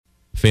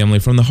Family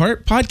from the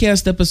Heart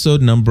podcast episode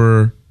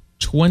number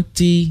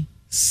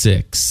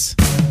 26.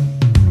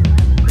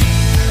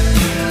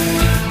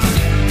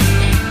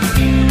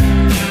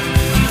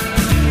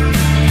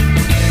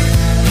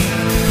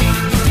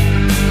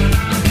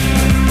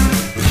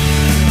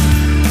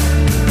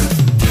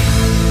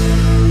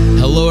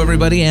 Hello,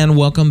 everybody, and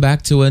welcome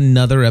back to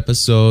another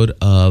episode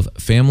of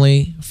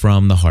Family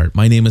from the Heart.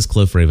 My name is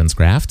Cliff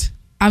Ravenscraft.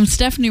 I'm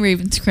Stephanie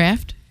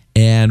Ravenscraft.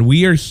 And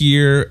we are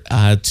here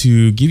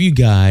to give you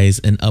guys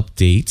an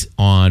update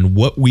on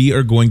what we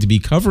are going to be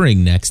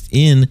covering next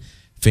in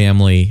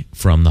Family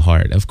from the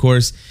Heart. Of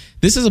course,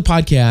 this is a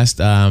podcast,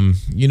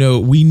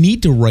 we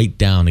need to write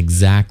down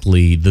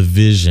exactly the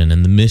vision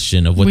and the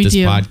mission of what this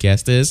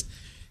podcast is.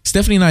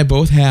 Stephanie and I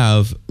both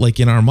have,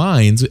 in our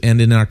minds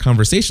and in our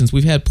conversations,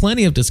 we've had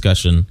plenty of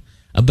discussion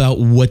about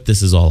what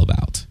this is all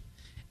about.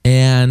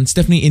 And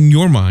Stephanie, in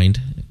your mind,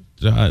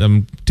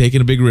 I'm taking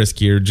a big risk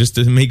here just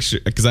to make sure,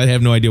 because I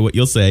have no idea what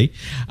you'll say.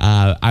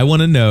 I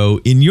want to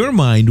know, in your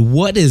mind,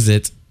 what is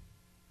it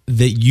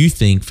that you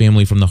think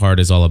Family from the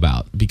Heart is all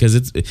about?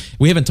 Because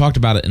we haven't talked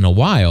about it in a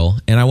while,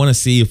 and I want to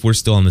see if we're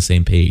still on the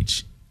same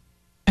page.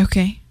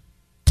 Okay.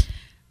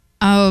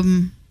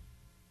 Wow.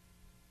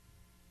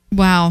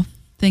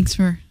 Thanks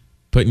for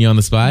putting you on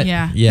the spot.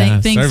 Yeah.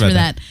 Thanks for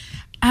that.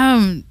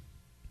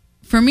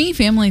 For me,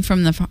 Family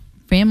from the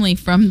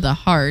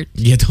Heart.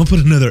 Yeah, don't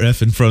put another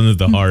F in front of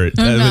the heart.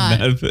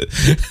 I'm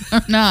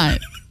not.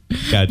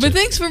 Gotcha. But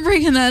thanks for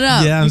bringing that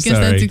up. Yeah, because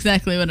that's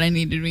exactly what I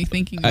needed to be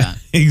thinking about.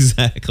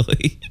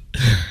 Exactly.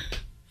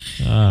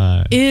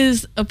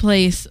 Is a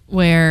place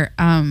where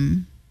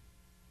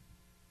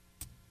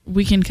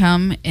we can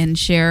come and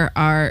share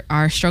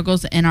our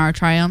struggles and our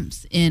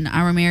triumphs in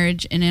our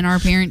marriage and in our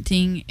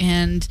parenting,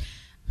 and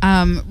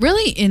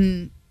really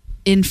in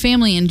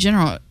family in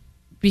general,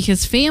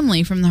 because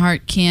Family from the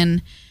Heart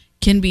can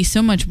be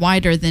so much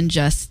wider than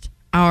just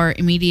our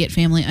immediate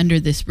family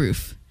under this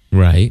roof.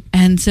 Right.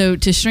 And so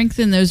to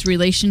strengthen those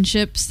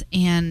relationships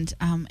and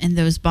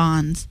those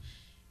bonds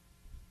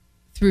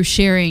through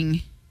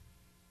sharing,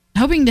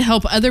 hoping to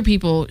help other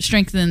people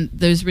strengthen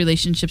those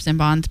relationships and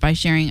bonds by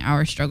sharing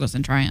our struggles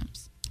and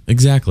triumphs.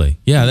 Exactly.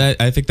 Yeah,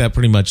 I think that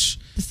pretty much...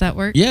 Does that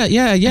work? Yeah.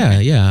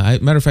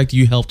 Matter of fact,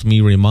 you helped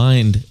me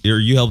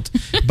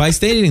by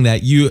stating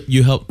that,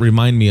 you helped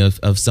remind me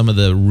of some of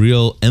the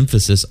real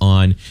emphasis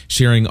on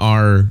sharing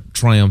our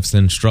triumphs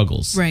and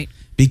struggles. Right.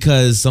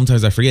 Because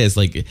sometimes I forget, it's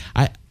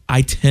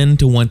I tend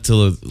to want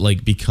to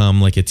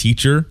become like a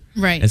teacher.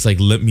 Right. It's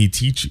let me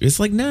teach you. It's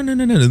no.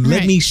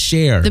 Let me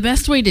share. The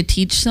best way to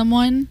teach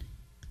someone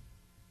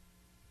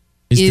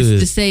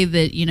is to say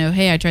that,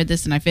 hey, I tried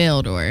this and I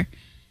failed, or,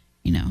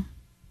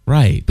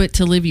 Right. But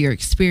to live your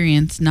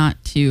experience,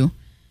 not to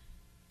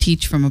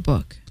teach from a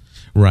book.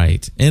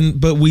 Right.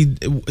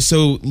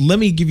 So let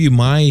me give you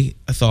my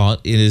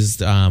thought. It is,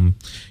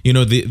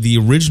 the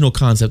original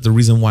concept, the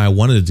reason why I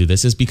wanted to do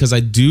this is because I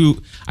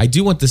do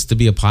want this to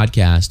be a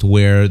podcast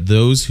where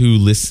those who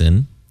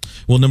listen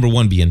will, number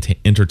one, be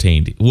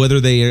entertained, whether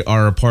they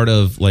are a part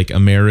of a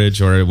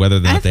marriage or whether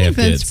they have kids.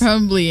 I think that's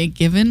probably a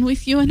given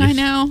with you and I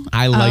now.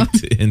 I like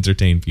to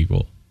entertain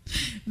people.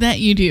 That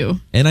you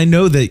do. And I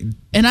know that.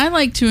 And I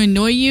like to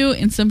annoy you,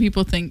 and some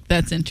people think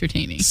that's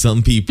entertaining.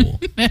 Some people.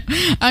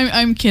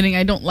 I'm kidding.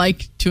 I don't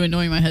like to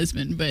annoy my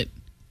husband, but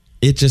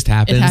it just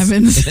happens. It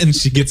happens. And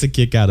she gets a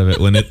kick out of it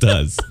when it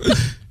does.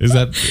 Is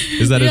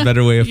that a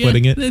better way of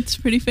putting it? That's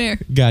pretty fair.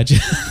 Gotcha.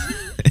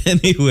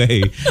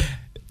 Anyway,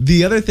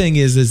 the other thing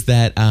is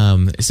that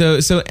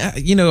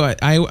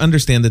I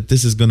understand that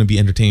this is going to be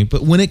entertaining,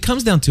 but when it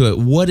comes down to it,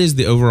 what is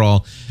the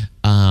overall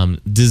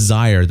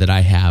desire that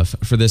I have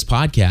for this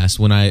podcast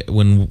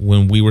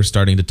when we were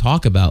starting to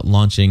talk about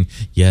launching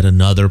yet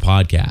another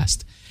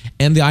podcast?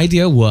 And the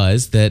idea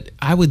was that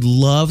I would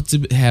love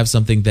to have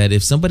something that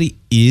if somebody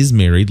is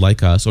married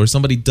like us, or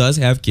somebody does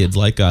have kids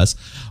like us,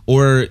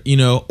 or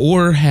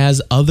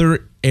has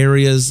other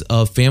areas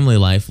of family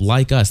life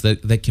like us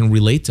that can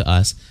relate to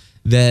us,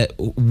 that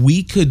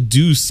we could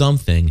do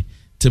something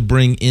to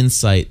bring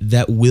insight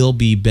that will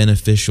be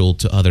beneficial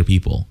to other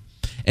people.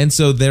 And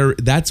so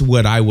that's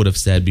what I would have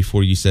said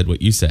before you said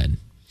what you said,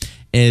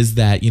 is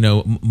that,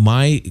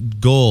 my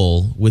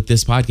goal with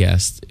this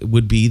podcast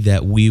would be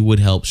that we would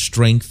help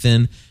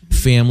strengthen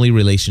family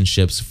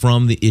relationships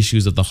from the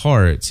issues of the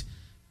heart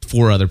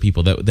for other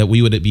people, that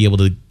we would be able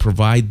to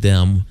provide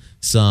them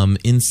some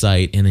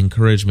insight and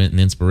encouragement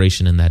and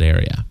inspiration in that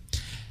area.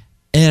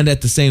 And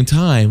at the same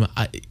time,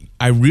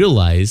 I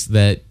realized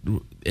that,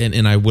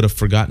 and I would have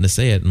forgotten to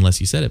say it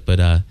unless you said it, but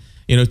to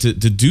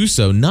do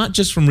so, not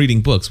just from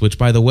reading books, which,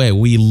 by the way,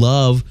 we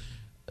love.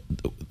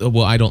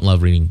 Well, I don't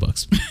love reading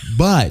books,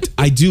 but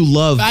I do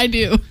love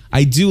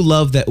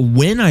that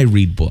when I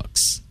read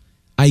books,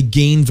 I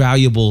gain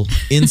valuable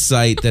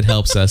insight that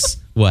helps us.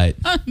 What?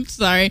 I'm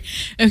sorry.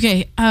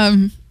 Okay.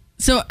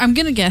 So I'm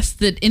going to guess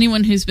that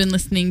anyone who's been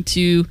listening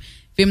to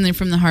Family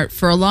from the Heart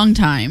for a long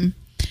time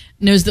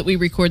knows that we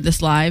record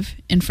this live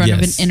in front of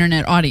an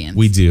internet audience.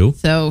 We do.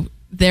 So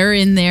they're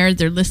in there,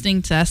 they're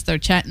listening to us, they're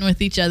chatting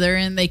with each other,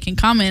 and they can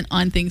comment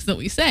on things that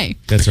we say.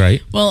 That's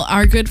right. Well,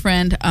 our good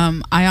friend,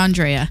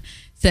 Andrea,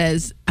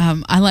 says,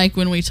 I like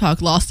when we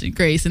talk Lost in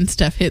Grace and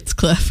Steph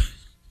Hitzcliffe.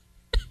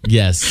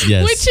 Yes.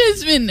 Which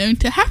has been known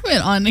to happen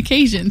on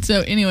occasion.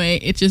 So anyway,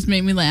 it just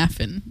made me laugh,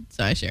 and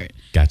so I share it.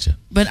 Gotcha.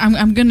 But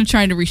I'm going to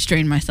try to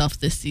restrain myself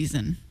this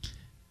season.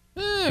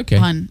 Okay.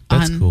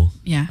 That's cool.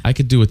 Yeah. I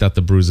could do without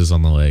the bruises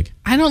on the leg.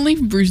 I don't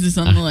leave bruises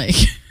on the leg.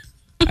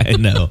 I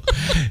know.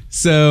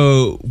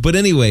 So, but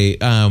anyway,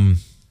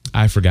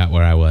 I forgot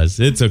where I was.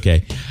 It's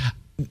okay.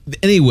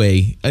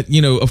 Anyway,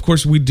 of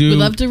course we do. We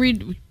love to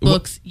read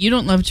books. You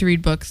don't love to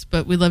read books,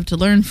 but we love to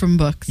learn from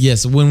books.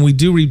 Yes, when we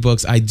do read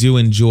books, I do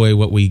enjoy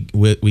what we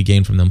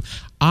gain from them.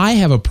 I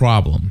have a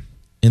problem,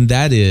 and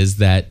that is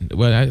that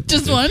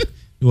just one.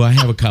 Well, I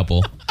have a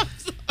couple. I'm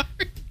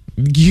sorry.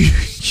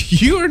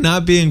 You are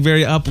not being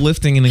very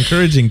uplifting and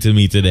encouraging to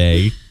me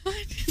today.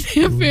 I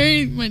didn't have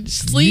very much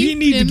sleep. You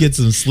need to get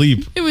some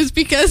sleep. It was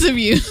because of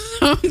you.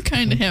 So I'm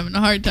kind of having a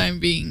hard time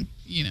being,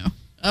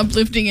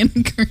 uplifting and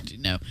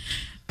encouraging. No,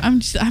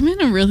 I'm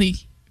in a really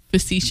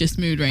facetious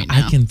mood right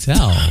now. I can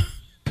tell.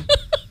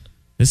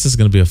 This is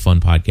going to be a fun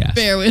podcast.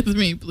 Bear with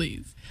me,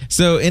 please.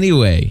 So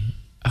anyway,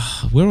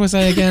 where was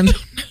I again?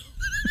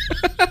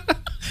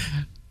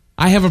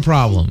 I have a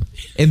problem.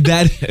 And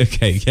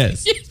okay,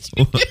 yes.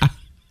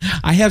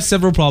 I have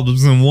several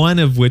problems, and one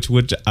of which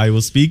I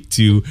will speak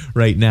to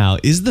right now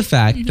is the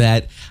fact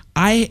that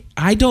I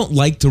don't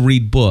like to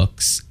read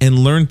books and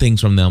learn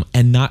things from them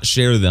and not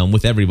share them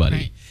with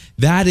everybody.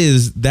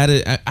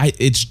 Right.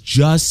 It's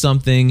just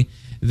something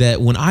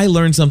that when I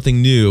learn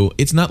something new,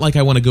 it's not like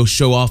I want to go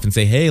show off and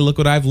say, hey, look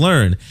what I've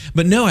learned.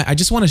 But no, I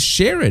just want to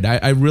share it.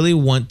 I really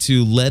want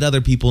to let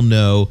other people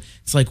know.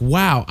 It's like,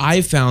 wow,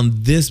 I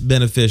found this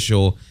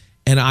beneficial,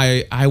 and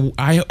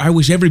I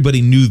wish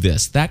everybody knew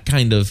this, that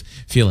kind of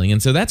feeling.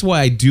 And so that's why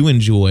I do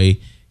enjoy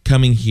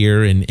coming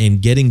here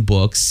and getting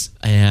books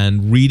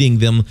and reading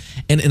them.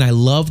 And I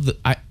love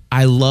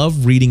I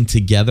love reading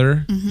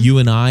together, you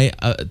and I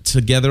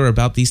together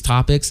about these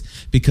topics,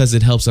 because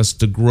it helps us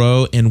to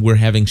grow and we're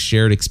having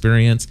shared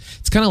experience.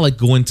 It's kind of like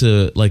going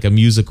to like a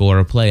musical or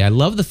a play.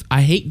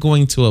 I hate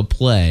going to a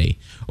play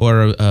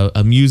or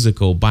a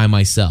musical by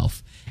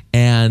myself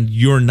and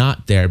you're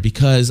not there,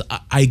 because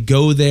I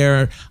go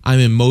there, I'm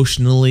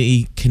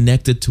emotionally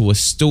connected to a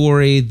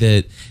story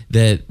that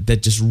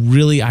just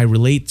really I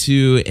relate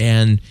to,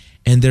 and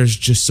there's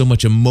just so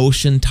much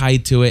emotion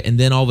tied to it, and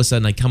then all of a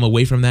sudden I come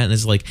away from that and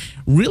it's like,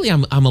 really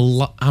I'm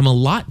a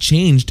lot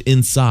changed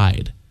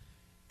inside.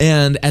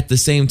 And at the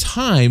same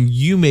time,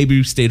 you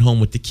maybe stayed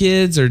home with the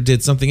kids or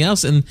did something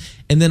else, and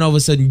then all of a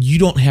sudden you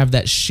don't have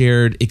that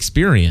shared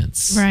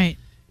experience. Right.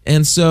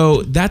 And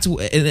so that's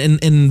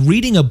and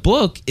reading a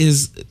book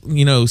is,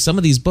 some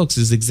of these books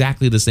is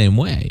exactly the same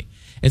way.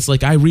 It's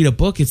like I read a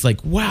book, it's like,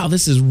 wow,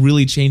 this is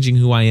really changing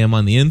who I am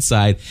on the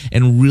inside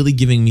and really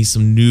giving me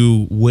some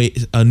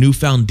a new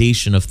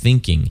foundation of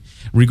thinking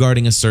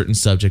regarding a certain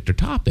subject or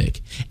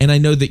topic. And I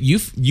know that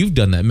you've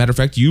done that. Matter of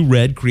fact, you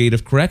read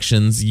Creative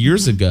Corrections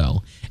years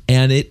ago,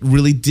 and it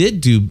really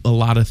did do a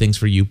lot of things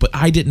for you, but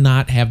I did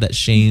not have that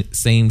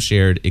same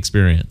shared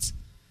experience.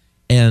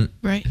 And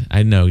right.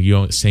 I know you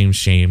don't same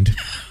shared.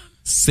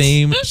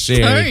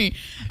 Sorry,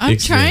 I'm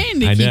trying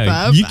to keep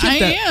up.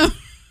 I am.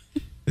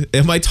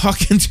 Am I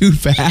talking too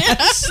fast?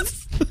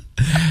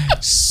 Yes.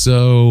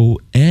 So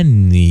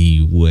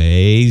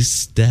anyway,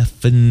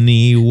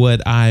 Stephanie,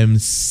 what I'm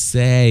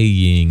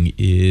saying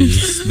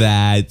is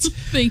that...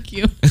 Thank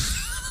you.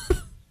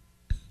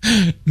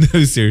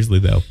 No, seriously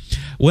though.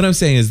 What I'm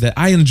saying is that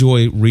I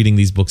enjoy reading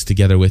these books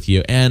together with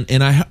you, and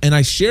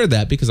I share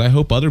that because I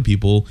hope other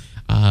people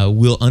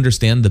will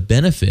understand the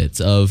benefits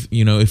of,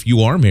 if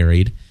you are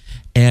married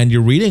and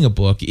you're reading a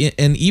book,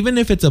 and even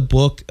if it's a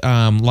book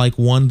like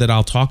one that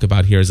I'll talk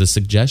about here as a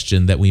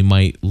suggestion that we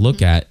might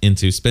look at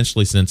into,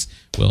 especially since,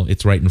 well,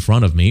 it's right in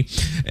front of me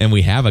and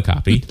we have a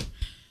copy.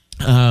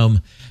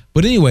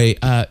 But anyway,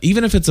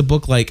 even if it's a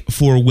book like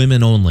For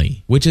Women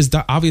Only, which is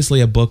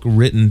obviously a book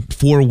written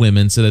for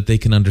women so that they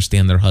can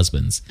understand their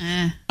husbands.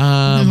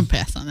 I'm going to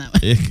pass on that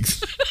one.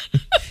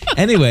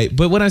 Anyway,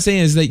 but what I'm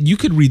saying is that you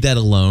could read that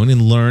alone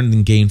and learn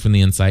and gain from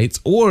the insights,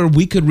 or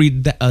we could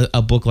read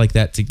a book like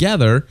that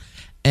together,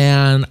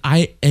 and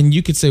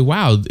you could say,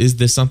 wow, is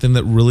this something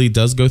that really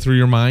does go through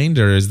your mind,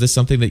 or is this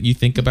something that you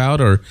think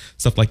about, or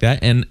stuff like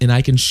that? And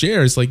I can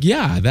share. It's like,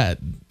 yeah,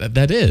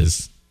 that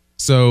is.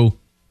 So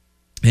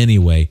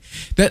anyway,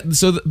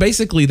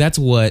 basically that's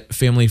what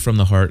Family from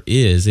the Heart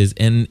is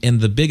and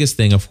the biggest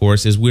thing, of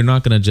course, is we're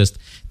not going to just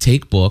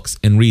take books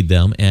and read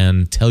them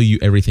and tell you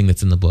everything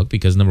that's in the book,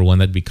 because number one,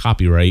 that'd be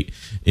copyright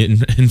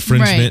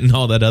infringement, right, and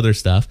all that other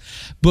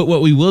stuff. But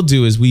what we will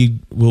do is we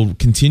will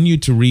continue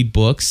to read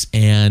books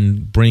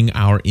and bring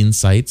our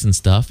insights and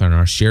stuff and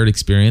our shared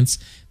experience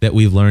that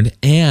we've learned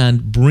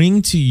and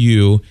bring to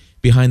you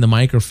behind the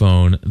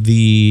microphone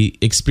the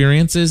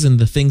experiences and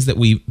the things that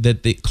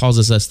it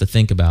causes us to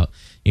think about.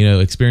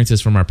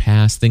 Experiences from our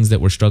past, things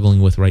that we're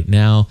struggling with right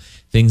now,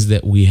 things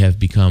that we have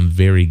become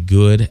very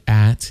good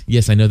at.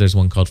 Yes, I know there's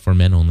one called For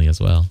Men Only as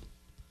well.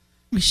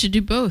 We should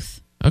do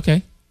both.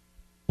 Okay.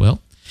 Well,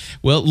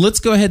 let's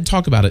go ahead and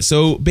talk about it.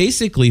 So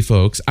basically,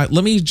 folks,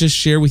 let me just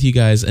share with you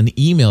guys an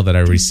email that I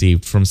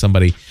received from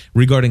somebody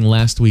regarding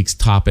last week's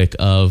topic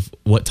of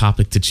what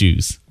topic to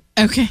choose.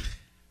 Okay.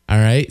 All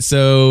right.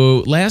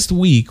 So last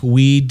week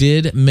we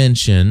did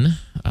mention,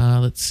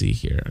 let's see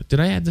here. Did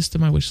I add this to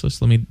my wish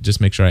list? Let me just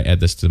make sure I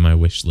add this to my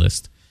wish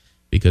list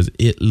because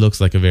it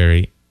looks like a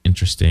very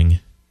interesting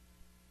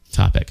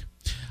topic.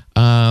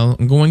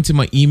 I'm going to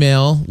my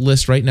email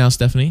list right now,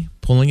 Stephanie,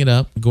 pulling it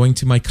up, going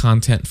to my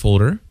content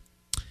folder.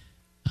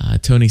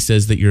 Tony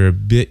says that you're a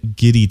bit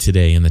giddy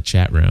today in the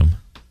chat room.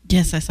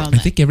 Yes, I saw that. I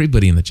think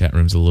everybody in the chat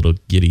room is a little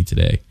giddy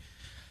today.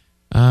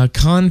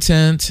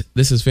 Content.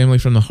 This is Family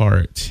from the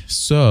Heart.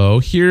 So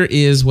here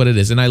is what it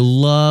is. And I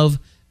love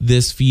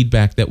this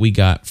feedback that we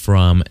got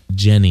from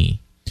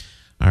Jenny.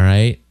 All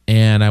right.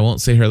 And I won't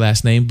say her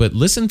last name, but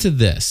listen to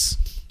this.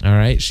 All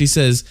right. She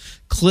says,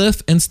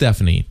 Cliff and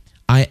Stephanie,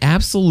 I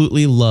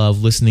absolutely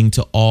love listening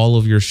to all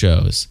of your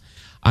shows.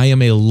 I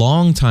am a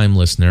long-time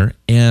listener,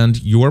 and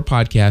your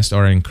podcasts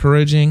are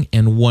encouraging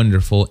and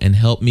wonderful and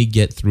help me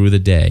get through the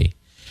day.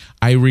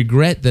 I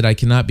regret that I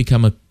cannot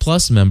become a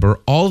Plus member,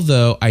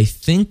 although I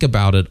think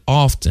about it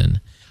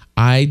often.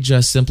 I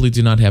just simply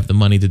do not have the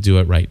money to do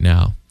it right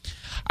now.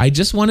 I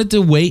just wanted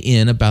to weigh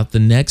in about the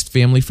next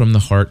Family from the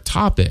Heart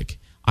topic.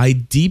 I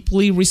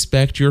deeply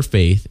respect your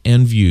faith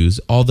and views,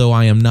 although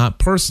I am not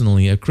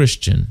personally a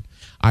Christian.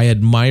 I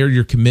admire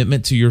your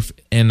commitment to your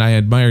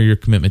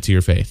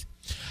faith.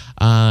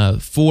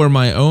 For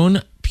my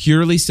own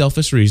purely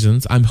selfish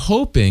reasons, I'm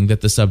hoping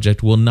that the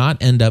subject will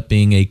not end up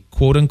being a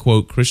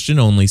quote-unquote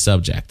Christian-only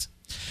subject.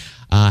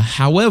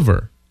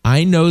 However,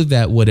 I know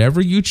that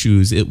whatever you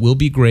choose, it will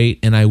be great,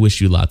 and I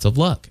wish you lots of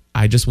luck.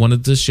 I just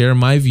wanted to share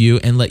my view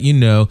and let you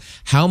know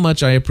how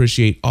much I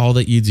appreciate all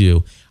that you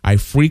do. I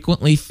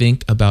frequently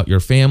think about your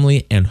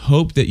family and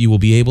hope that you will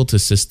be able to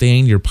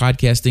sustain your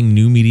podcasting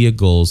new media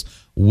goals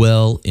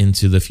well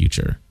into the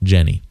future.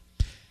 Jenny.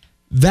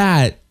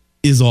 That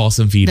is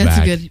awesome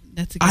feedback.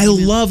 That's a good I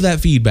email. love that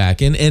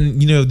feedback. And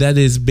that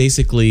is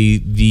basically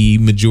the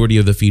majority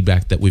of the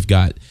feedback that we've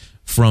got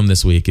from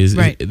this week is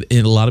right.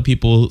 And a lot of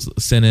people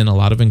sent in a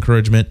lot of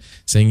encouragement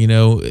saying,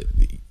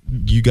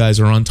 you guys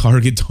are on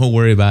target. Don't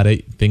worry about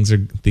it. Things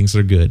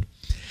are good.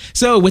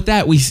 So with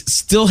that, we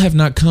still have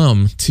not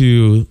come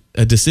to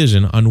a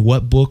decision on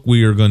what book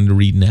we are going to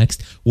read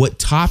next, what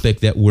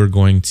topic that we're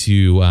going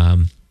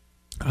to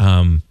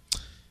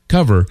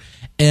cover.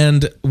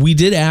 And we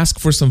did ask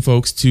for some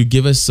folks to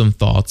give us some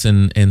thoughts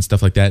and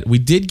stuff like that. We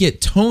did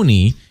get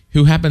Tony,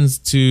 who happens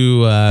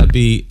to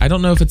be, I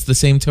don't know if it's the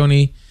same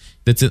Tony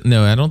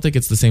no, I don't think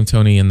it's the same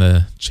Tony in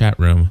the chat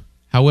room.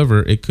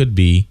 However, it could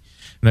be.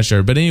 I'm not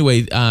sure. But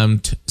anyway,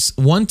 Tony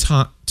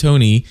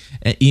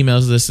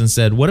emails this and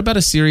said, what about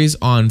a series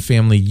on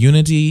family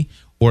unity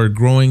or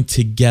growing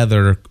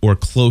together or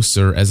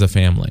closer as a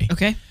family?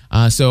 Okay.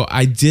 So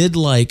I did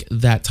like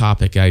that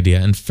topic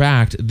idea. In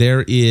fact,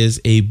 there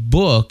is a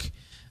book,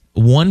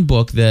 one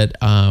book that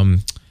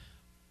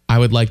I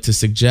would like to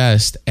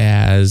suggest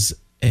as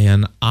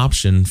an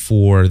option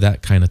for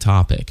that kind of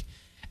topic.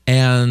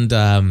 And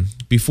let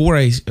me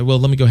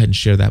go ahead and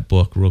share that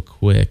book real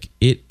quick.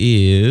 It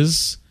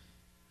is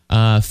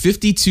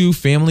 52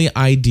 Family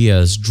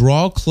Ideas.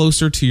 Draw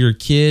closer to your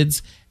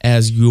kids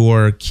as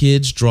your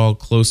kids draw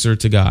closer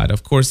to God.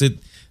 Of course, it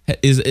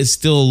is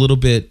still a little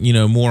bit,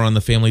 more on the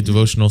family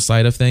devotional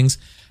side of things.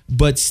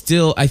 But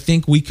still, I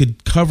think we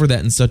could cover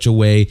that in such a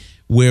way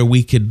where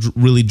we could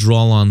really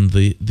draw on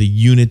the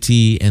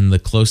unity and the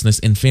closeness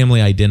and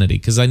family identity.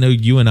 Because I know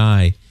you and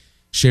I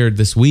shared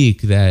this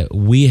week that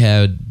we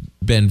had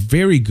been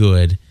very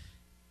good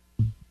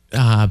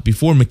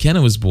before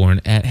McKenna was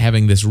born at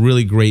having this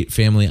really great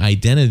family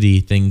identity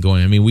thing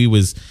going. I mean,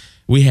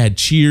 we had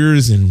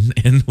cheers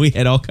and we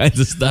had all kinds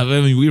of stuff.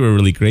 I mean, we were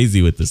really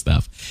crazy with the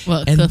stuff.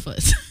 Well, Cliff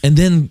was. And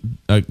then,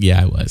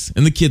 I was.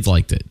 And the kids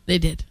liked it. They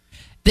did.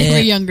 They were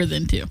younger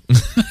than two.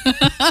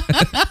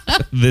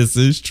 This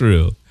is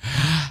true.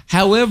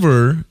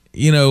 However,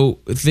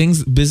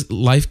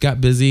 life got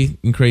busy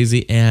and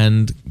crazy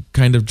and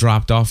kind of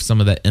dropped off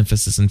some of that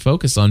emphasis and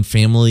focus on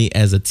family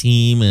as a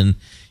team and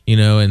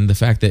the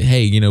fact that,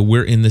 hey,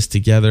 we're in this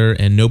together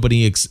and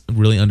nobody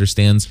really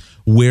understands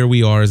where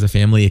we are as a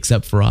family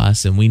except for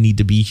us and we need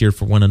to be here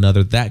for one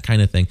another, that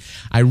kind of thing.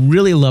 I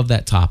really love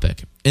that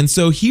topic. And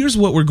so here's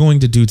what we're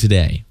going to do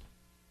today.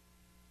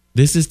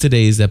 This is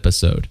today's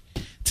episode.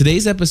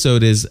 Today's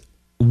episode is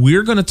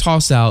we're going to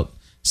toss out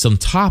some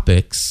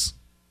topics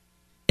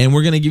and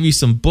we're going to give you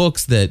some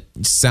books that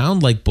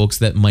sound like books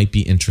that might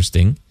be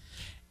interesting.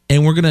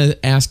 And we're going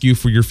to ask you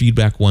for your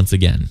feedback once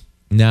again.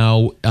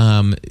 Now,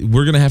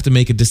 we're going to have to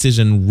make a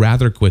decision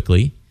rather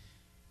quickly,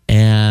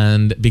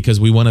 and because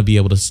we want to be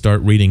able to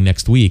start reading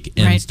next week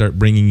and start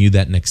bringing you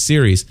that next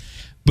series.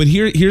 But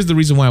here's the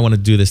reason why I want to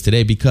do this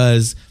today,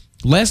 because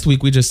last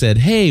week we just said,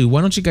 hey,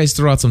 why don't you guys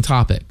throw out some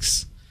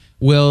topics?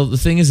 Well, the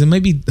thing is,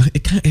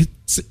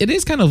 it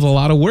is kind of a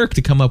lot of work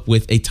to come up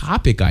with a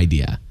topic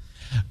idea.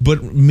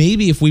 But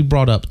maybe if we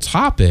brought up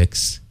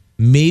topics,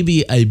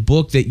 maybe a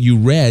book that you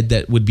read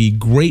that would be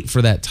great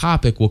for that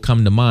topic will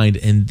come to mind,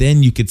 and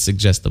then you could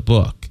suggest a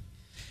book.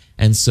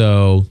 And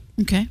so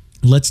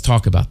let's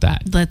talk about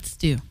that. Let's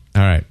do.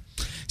 All right.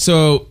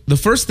 So the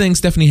first thing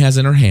Stephanie has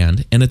in her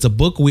hand, and it's a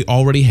book we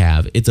already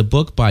have. It's a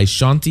book by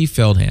Shaunti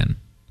Feldhahn.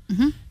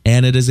 Mm-hmm.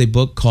 And it is a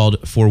book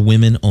called For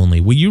Women Only.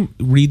 Will you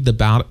read the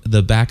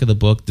back of the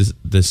book that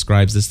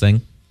describes this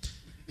thing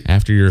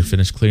after you're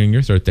finished clearing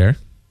your throat there?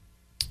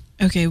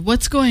 Okay,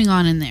 what's going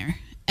on in there?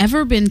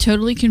 Ever been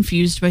totally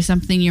confused by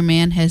something your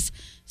man has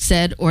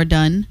said or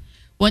done?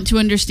 Want to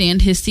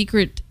understand his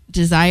secret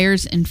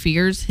desires and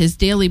fears, his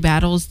daily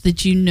battles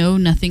that you know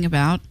nothing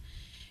about?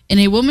 In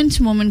a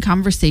woman-to-woman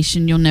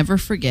conversation you'll never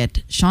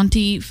forget,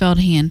 Shaunti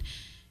Feldhahn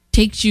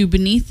takes you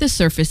beneath the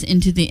surface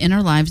into the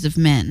inner lives of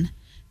men.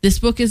 This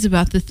book is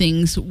about the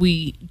things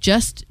we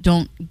just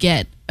don't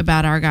get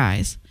about our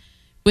guys.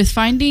 With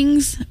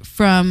findings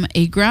from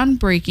a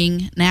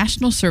groundbreaking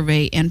national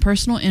survey and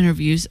personal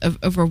interviews of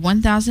over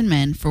 1,000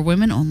 men, For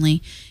Women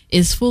Only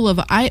is full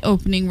of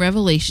eye-opening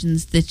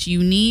revelations that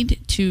you need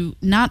to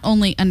not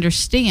only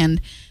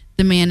understand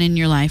the man in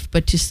your life,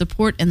 but to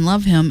support and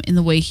love him in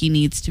the way he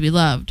needs to be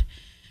loved.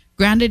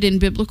 Grounded in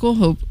biblical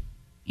hope,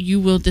 you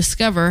will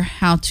discover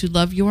how to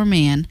love your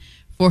man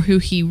for who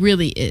he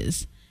really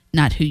is,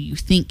 not who you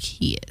think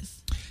he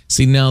is.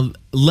 See, now,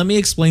 let me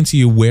explain to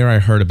you where I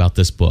heard about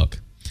this book.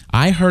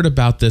 I heard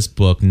about this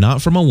book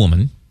not from a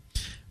woman,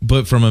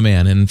 but from a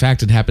man. And in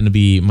fact, it happened to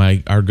be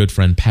our good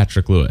friend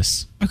Patrick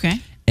Lewis.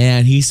 Okay.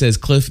 And he says,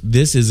 Cliff,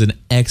 this is an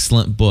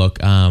excellent book.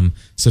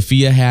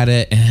 Sophia had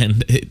it,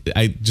 and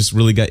I just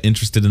really got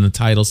interested in the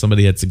title.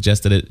 Somebody had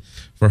suggested it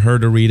for her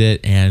to read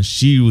it, and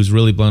she was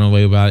really blown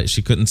away about it.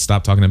 She couldn't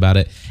stop talking about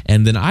it.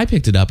 And then I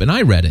picked it up, and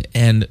I read it,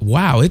 and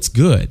wow, it's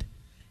good.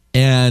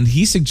 And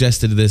he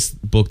suggested this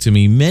book to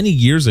me many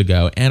years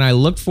ago, and I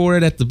looked for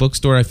it at the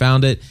bookstore. I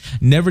found it,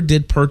 never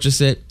did purchase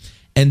it.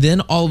 And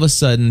then all of a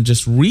sudden,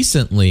 just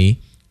recently,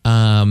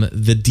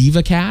 the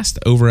DivaCast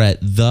over at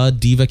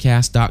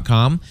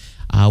thedivacast.com,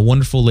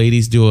 wonderful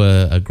ladies do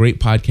a great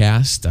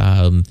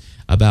podcast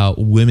about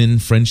women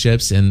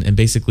friendships and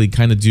basically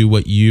kind of do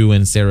what you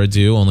and Sarah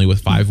do, only with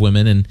 5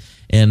 women.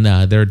 And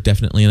they're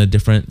definitely in a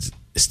different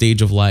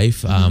stage of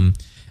life than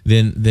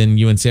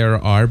you and Sarah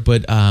are.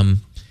 But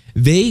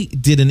they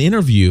did an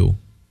interview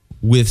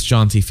with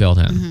Shaunti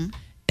Feldhahn,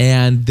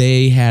 and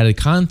they had a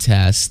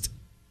contest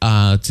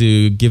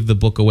to give the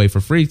book away for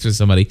free to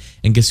somebody.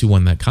 And guess who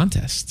won that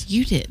contest?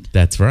 You did.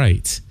 That's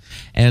right.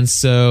 And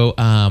so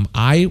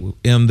I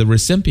am the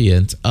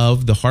recipient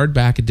of the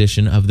hardback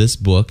edition of this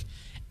book,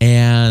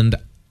 and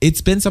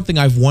it's been something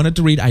I've wanted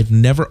to read. I've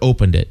never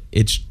opened it.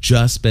 It's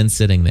just been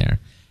sitting there.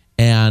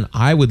 And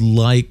I would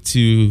like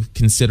to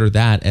consider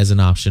that as an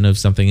option of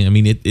something. I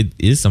mean, it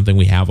is something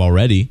we have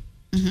already.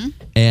 Mm-hmm.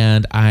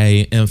 And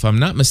if I'm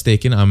not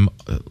mistaken, I'm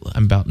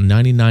about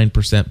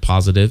 99%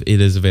 positive it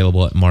is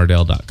available at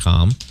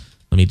Mardel.com.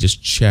 Let me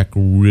just check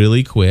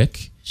really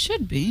quick.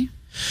 Should be.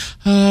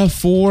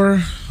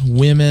 For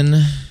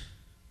Women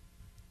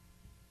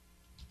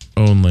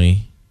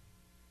Only.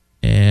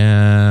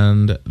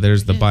 And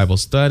there's the Bible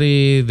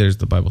study. There's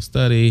the Bible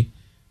study.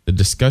 The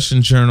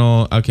discussion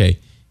journal. Okay,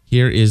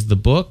 here is the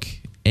book.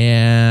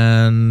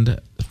 And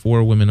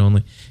For Women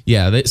Only.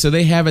 Yeah, so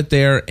they have it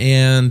there,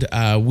 and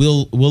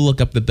we'll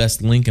look up the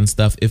best link and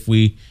stuff if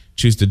we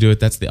choose to do it.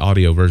 That's the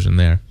audio version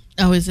there.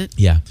 Oh, is it?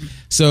 Yeah.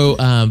 So,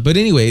 but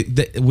anyway,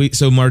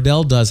 so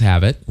Mardel does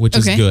have it, which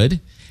is good,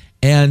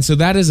 and so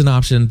that is an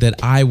option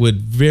that I would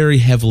very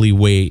heavily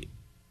weigh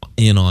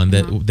in on.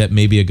 That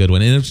may be a good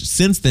one. And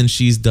since then,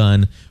 she's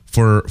done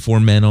for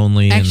Men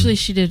Only. Actually,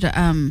 she did.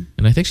 And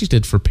I think she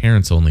did For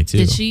Parents Only too.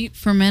 Did she?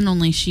 For Men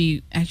Only,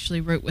 she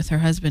actually wrote with her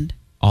husband.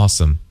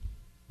 Awesome.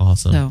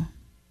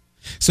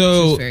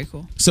 So very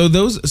cool. So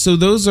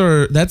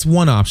that's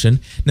one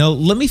option. Now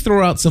let me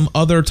throw out some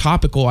other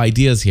topical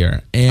ideas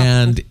here.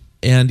 And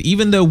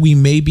even though we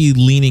may be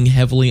leaning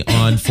heavily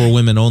on For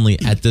Women Only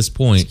at this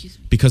point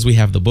because we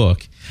have the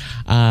book,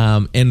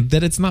 and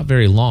that it's not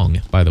very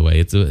long, by the way.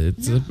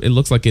 It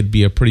looks like it'd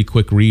be a pretty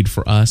quick read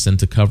for us and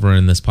to cover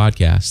in this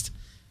podcast.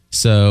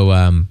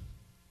 So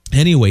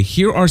anyway,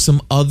 here are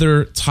some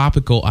other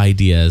topical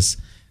ideas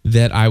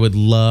that I would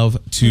love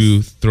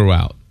to throw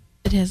out.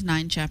 It has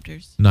 9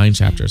 chapters. 9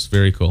 chapters.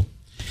 Very cool.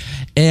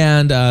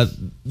 And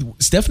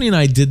Stephanie and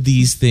I did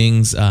these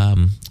things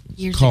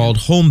called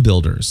Home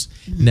Builders.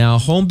 Mm-hmm. Now,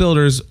 Home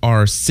Builders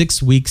are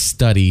 6-week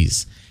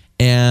studies.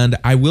 And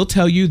I will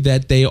tell you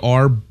that they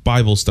are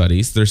Bible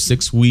studies. They're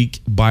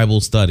 6-week Bible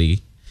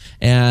study.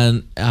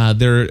 And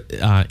they're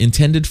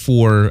intended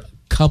for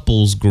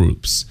couples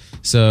groups.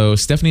 So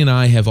Stephanie and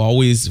I have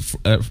always,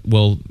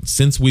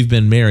 since we've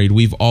been married,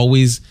 we've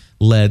always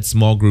led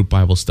small group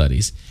Bible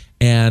studies.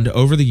 And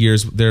over the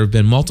years, there have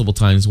been multiple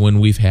times when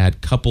we've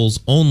had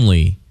couples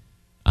only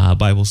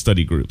Bible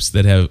study groups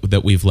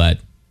that we've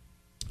led,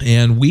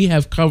 and we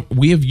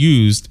have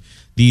used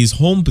these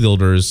home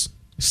builders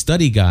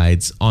study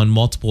guides on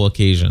multiple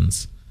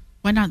occasions.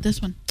 Why not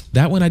this one?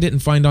 That one I didn't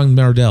find on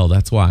Mardel.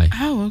 That's why.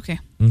 Oh, okay.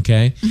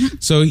 Okay.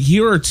 So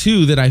here are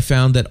two that I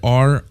found that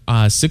are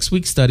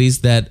 6-week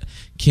studies that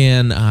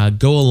can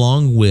go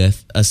along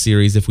with a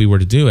series if we were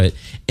to do it.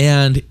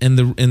 And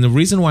the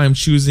reason why I'm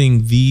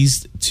choosing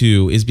these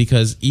two is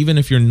because even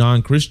if you're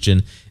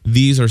non-Christian,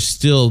 these are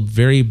still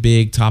very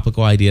big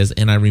topical ideas.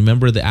 And I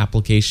remember the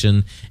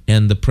application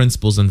and the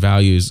principles and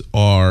values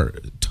are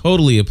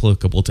totally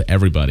applicable to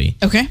everybody.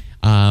 Okay.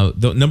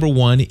 The number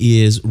one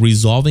is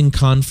resolving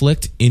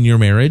conflict in your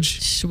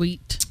marriage.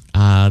 Sweet.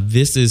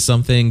 This is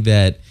something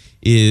that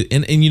is,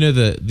 and you know,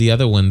 the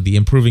other one, the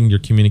improving your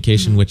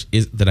communication, which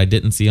is that I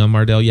didn't see on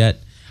Mardel yet.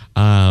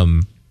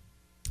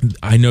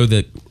 I know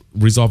that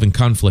resolving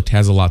conflict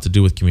has a lot to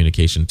do with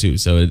communication too.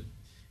 So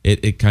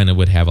it kind of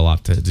would have a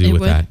lot to do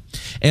with that.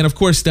 And of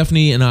course,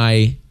 Stephanie and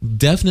I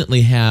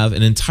definitely have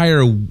an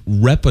entire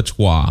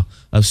repertoire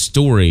of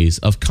stories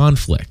of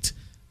conflict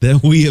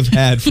that we have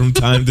had from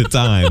time to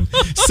time.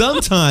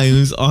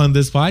 Sometimes on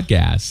this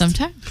podcast.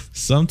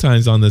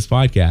 Sometimes on this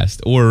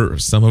podcast or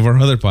some of our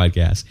other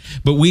podcasts.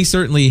 But we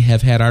certainly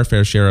have had our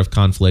fair share of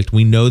conflict.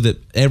 We know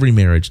that every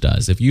marriage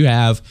does. If you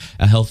have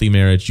a healthy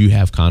marriage, you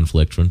have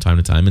conflict from time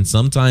to time. And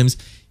sometimes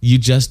you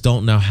just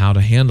don't know how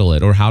to handle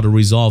it or how to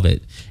resolve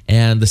it.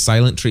 And the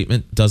silent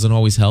treatment doesn't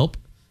always help.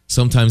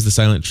 Sometimes the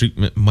silent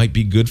treatment might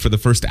be good for the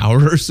first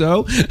hour or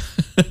so.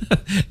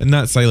 And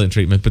not silent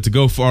treatment, but to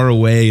go far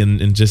away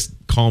and just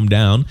calm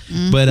down.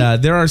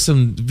 But there are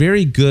some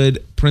very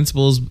good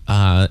principles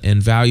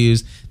and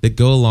values that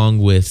go along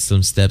with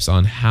some steps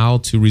on how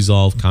to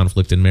resolve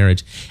conflict in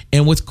marriage.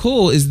 And what's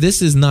cool is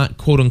this is not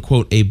quote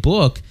unquote a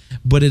book,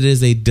 but it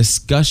is a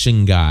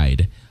discussion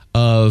guide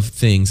of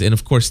things. And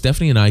of course,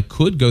 Stephanie and I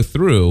could go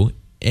through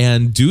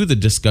and do the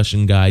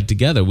discussion guide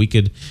together. We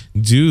could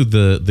do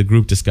the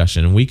group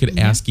discussion, and we could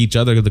ask each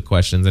other the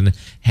questions and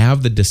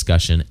have the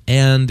discussion.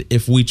 And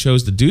if we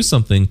chose to do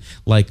something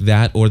like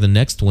that or the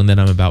next one that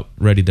I'm about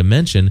ready to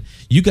mention,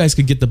 you guys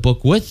could get the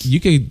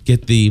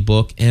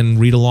book and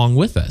read along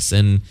with us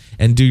and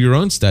do your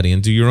own study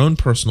and do your own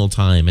personal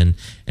time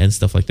and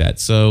stuff like that.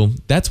 So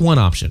that's one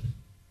option.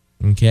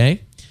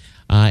 Okay.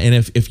 And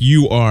if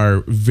you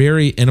are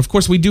and of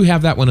course we do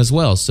have that one as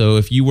well. So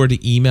if you were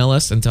to email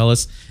us and tell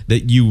us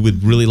that you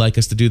would really like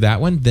us to do that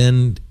one,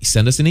 then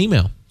send us an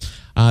email.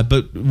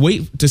 But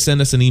wait to send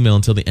us an email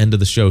until the end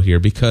of the show here,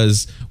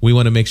 because we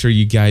want to make sure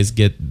you guys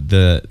get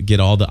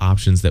all the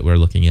options that we're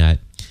looking at.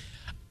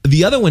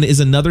 The other one is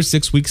another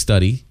 6-week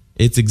study.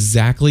 It's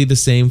exactly the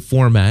same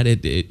format.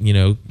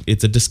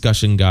 It's a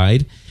discussion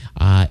guide,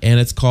 and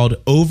it's called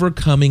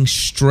Overcoming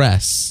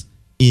Stress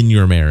in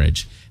Your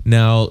Marriage.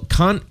 Now,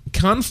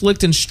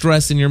 conflict and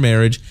stress in your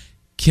marriage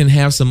can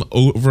have some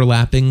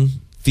overlapping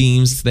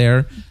themes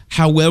there.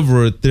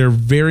 However, they're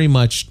very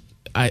much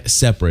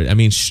separate. I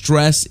mean,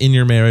 stress in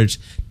your marriage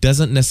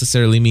doesn't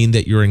necessarily mean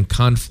that you're in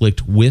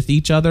conflict with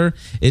each other.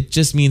 It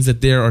just means that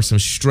there are some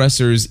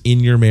stressors in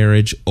your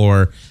marriage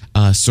or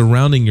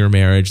surrounding your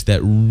marriage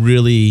that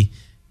really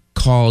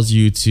cause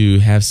you to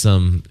have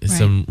some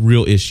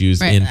real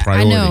issues in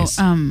priorities.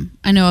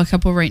 I know a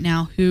couple right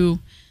now who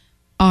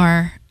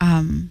are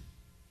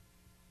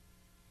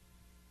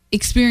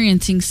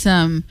experiencing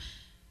some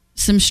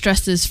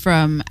stresses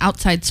from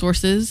outside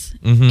sources,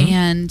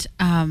 and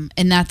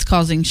that's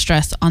causing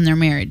stress on their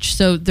marriage.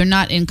 So they're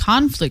not in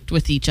conflict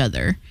with each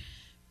other,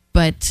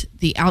 but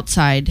the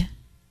outside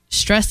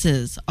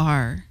stresses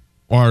are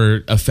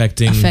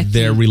affecting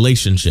their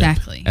relationship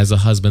as a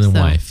husband and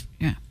wife.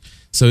 Yeah.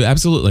 So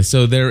absolutely.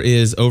 So there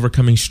is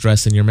overcoming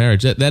stress in your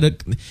marriage.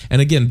 And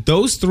again,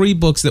 those 3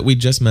 books that we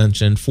just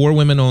mentioned, For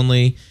Women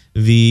Only,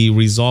 the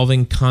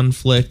Resolving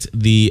Conflict,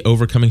 the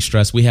Overcoming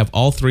Stress, we have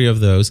all 3 of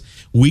those.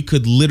 We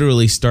could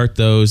literally start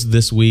those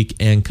this week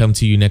and come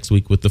to you next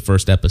week with the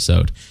first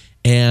episode.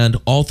 And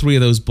all 3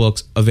 of those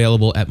books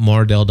available at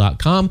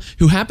Mardel.com,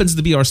 who happens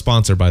to be our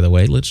sponsor, by the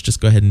way. Let's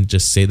just go ahead and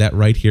just say that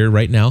right here,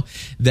 right now,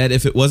 that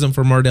if it wasn't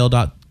for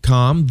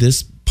Mardel.com,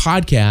 this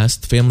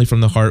podcast, Family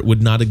from the Heart,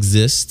 would not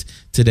exist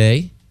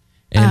today.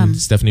 And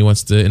Stephanie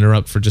wants to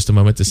interrupt for just a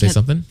moment to say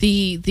something.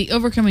 The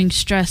Overcoming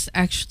Stress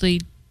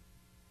actually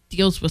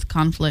deals with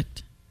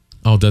conflict.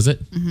 Oh, does it?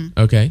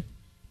 Okay.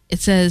 It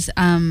says,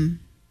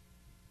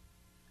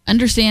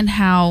 understand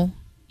how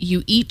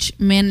you each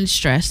manage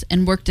stress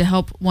and work to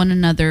help one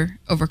another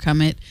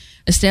overcome it.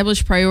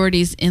 Establish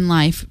priorities in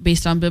life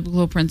based on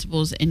biblical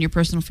principles and your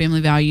personal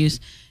family values.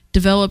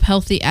 Develop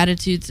healthy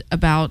attitudes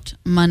about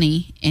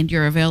money and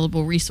your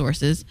available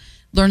resources.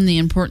 Learn the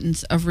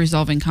importance of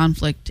resolving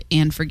conflict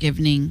and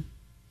forgiving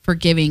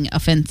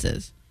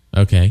offenses.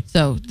 Okay.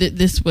 So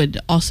this would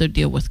also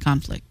deal with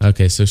conflict.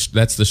 Okay, so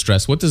that's the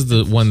stress. What does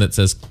the one that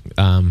says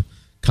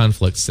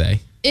conflict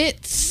say?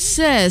 It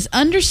says,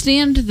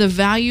 understand the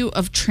value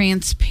of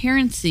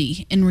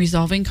transparency in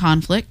resolving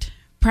conflict.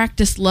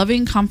 Practice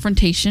loving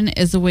confrontation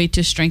as a way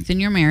to strengthen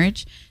your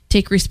marriage.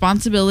 Take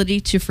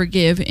responsibility to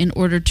forgive in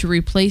order to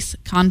replace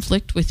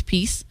conflict with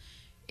peace.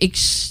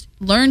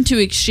 Learn to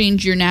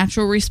exchange your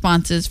natural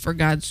responses for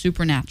God's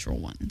supernatural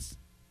ones.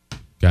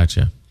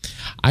 Gotcha.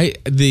 I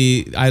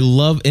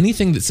love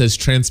anything that says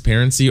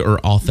transparency or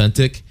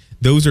authentic.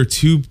 Those are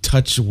two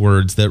touch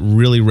words that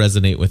really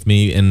resonate with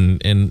me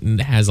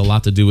and has a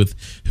lot to do with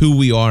who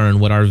we are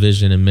and what our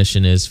vision and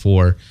mission is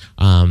for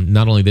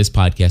not only this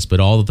podcast,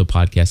 but all of the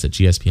podcasts at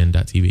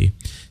gspn.tv.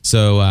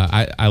 So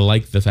I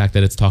like the fact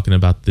that it's talking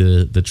about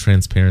the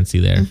transparency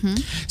there. Mm-hmm.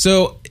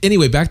 So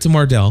anyway, back to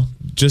Mardel.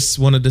 Just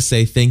wanted to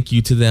say thank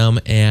you to them.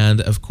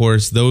 And of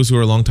course, those who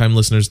are longtime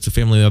listeners to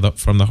Family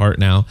from the Heart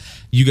now,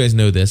 you guys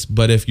know this.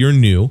 But if you're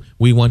new,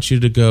 we want you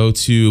to go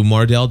to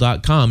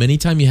mardel.com.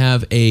 Anytime you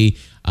have a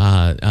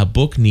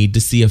book need, to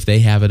see if they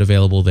have it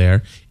available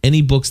there.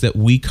 Any books that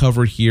we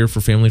cover here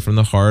for Family from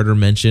the Heart or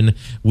mention,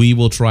 we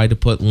will try to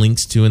put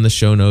links to in the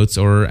show notes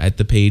or at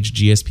the page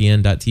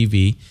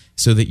gspn.tv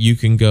so that you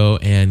can go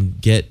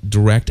and get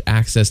direct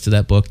access to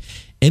that book.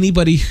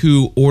 Anybody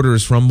who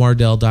orders from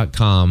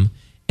mardel.com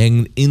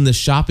and in the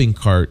shopping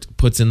cart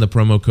puts in the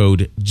promo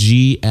code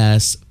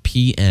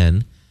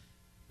GSPN,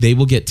 they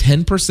will get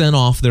 10%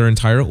 off their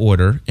entire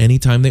order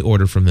anytime they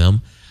order from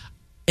them.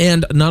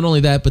 And not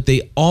only that, but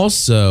they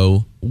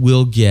also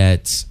will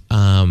get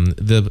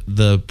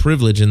the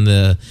privilege and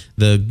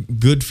the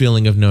good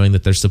feeling of knowing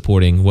that they're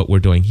supporting what we're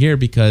doing here,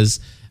 because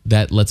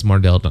that lets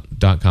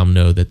Mardel.com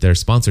know that their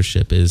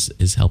sponsorship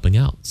is helping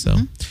out. So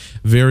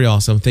very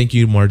awesome. Thank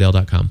you,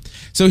 Mardel.com.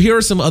 So here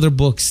are some other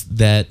books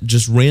that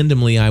just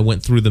randomly I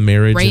went through the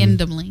marriage.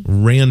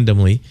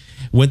 Randomly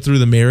went through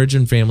the marriage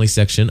and family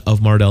section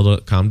of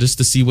Mardel.com just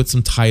to see what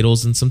some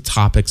titles and some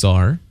topics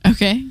are.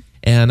 Okay.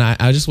 And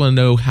I just want to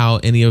know how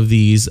any of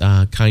these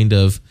kind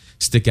of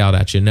stick out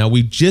at you. Now,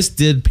 we just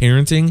did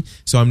parenting,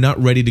 so I'm not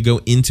ready to go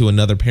into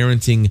another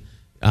parenting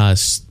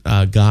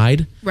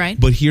guide. Right.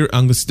 But here,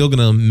 I'm still going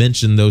to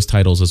mention those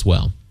titles as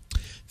well.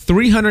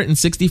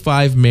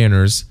 365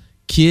 Manners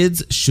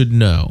Kids Should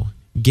Know.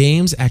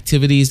 Games,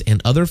 activities,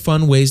 and other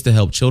fun ways to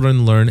help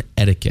children learn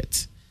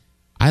etiquette.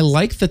 I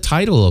like the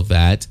title of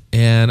that,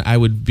 and I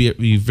would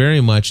be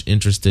very much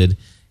interested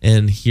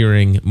in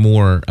hearing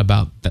more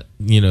about that,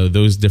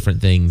 those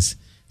different things,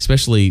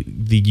 especially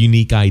the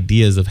unique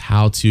ideas of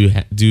how to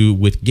do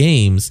with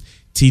games,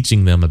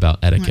 teaching them about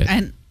etiquette.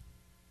 And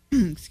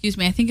excuse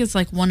me, I think it's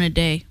like one a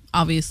day,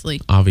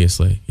 obviously.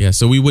 Yeah.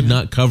 So we would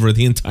not cover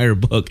the entire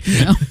book.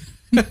 No.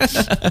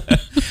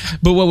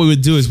 But what we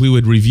would do is we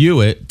would review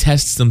it,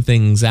 test some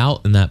things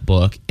out in that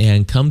book,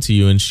 and come to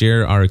you and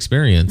share our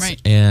experience. Right.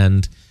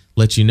 And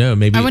let you know.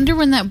 Maybe I wonder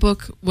when that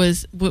book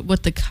was,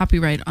 what the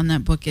copyright on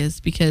that book is,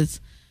 because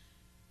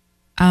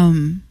I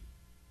don't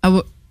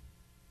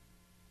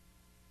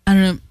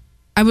know.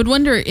 I would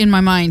wonder in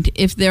my mind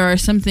if there are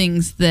some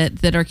things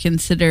that are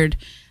considered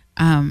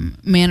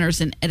manners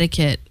and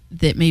etiquette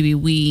that maybe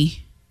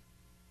we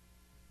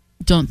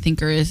don't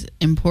think are as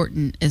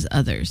important as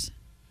others.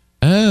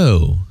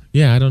 Oh,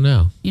 yeah, I don't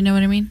know. You know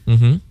what I mean?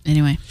 Mm-hmm.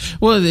 Anyway.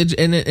 Well,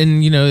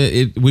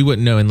 we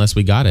wouldn't know unless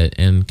we got it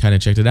and kind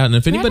of checked it out. And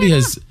if anybody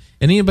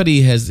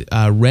has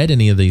read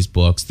any of these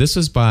books, this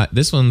one's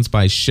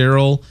by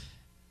Cheryl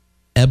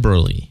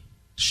Eberly.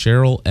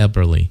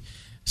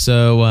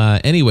 So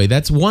anyway,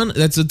 that's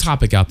a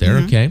topic out there.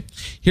 Mm-hmm. Okay,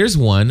 here's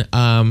one.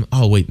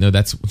 Oh wait, no,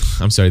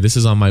 I'm sorry. This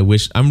is on my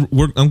wish. I'm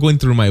going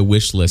through my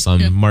wish list on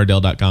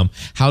Mardel.com.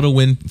 How to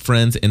win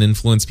friends and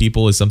influence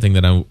people is something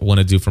that I want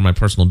to do for my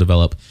personal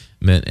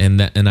development,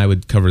 and I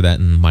would cover that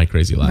in My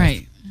Crazy Life.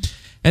 Right.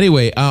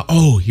 Anyway,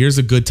 here's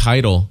a good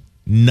title: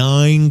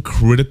 9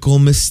 Critical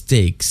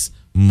Mistakes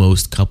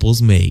Most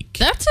Couples Make.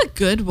 That's a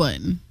good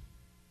one.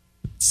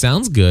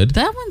 Sounds good.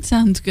 That one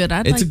sounds good.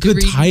 It's a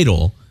good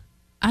title.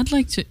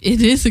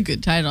 It is a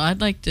good title. I'd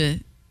like to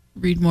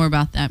read more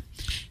about that.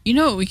 You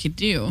know what we could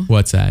do?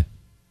 What's that?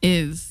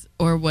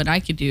 Or what I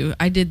could do.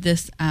 I did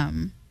this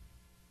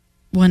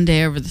one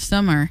day over the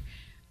summer.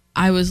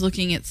 I was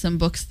looking at some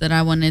books that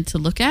I wanted to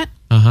look at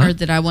or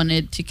that I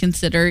wanted to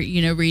consider,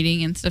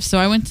 reading and stuff. So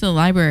I went to the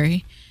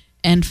library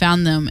and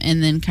found them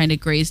and then kind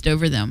of grazed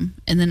over them.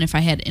 And then if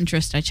I had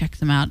interest, I checked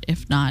them out.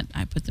 If not,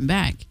 I put them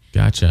back.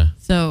 Gotcha.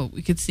 So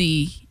we could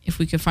see if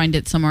we could find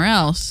it somewhere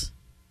else.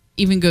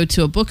 Even go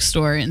to a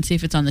bookstore and see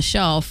if it's on the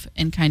shelf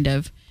and kind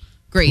of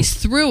graze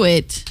through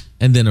it.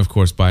 And then, of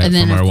course, buy it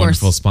from our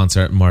wonderful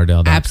sponsor at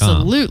Mardel.com.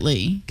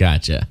 Absolutely.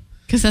 Gotcha.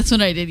 Because that's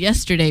what I did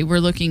yesterday.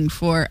 We're looking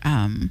for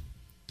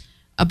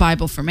a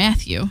Bible for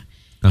Matthew.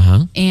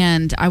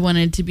 And I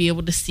wanted to be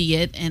able to see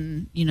it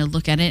and,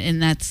 look at it.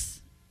 And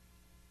that's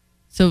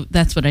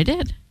what I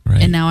did.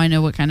 Right. And now I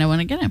know what kind I want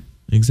to get him.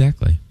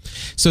 Exactly.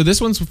 So this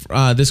one's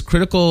this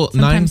critical...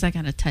 Sometimes I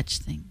got to touch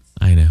things.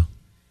 I know.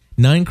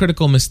 9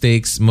 Critical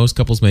Mistakes Most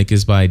Couples Make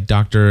is by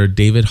Dr.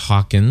 David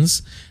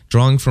Hawkins.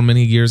 Drawing from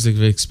many years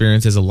of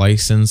experience as a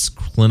licensed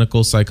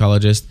clinical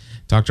psychologist,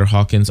 Dr.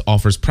 Hawkins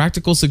offers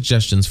practical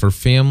suggestions for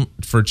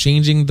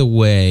changing the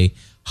way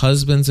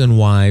husbands and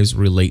wives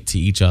relate to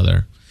each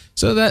other.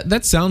 So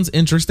that sounds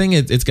interesting.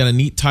 It's got a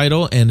neat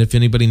title, and if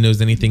anybody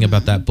knows anything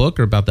about that book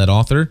or about that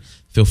author,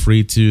 feel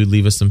free to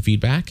leave us some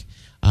feedback.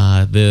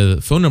 The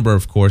phone number,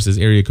 of course, is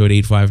area code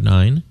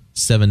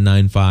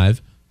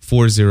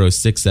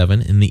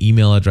 859-795-4067, and the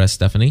email address,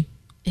 Stephanie,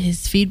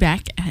 is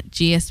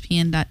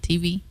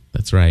feedback@gspn.tv.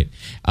 That's right.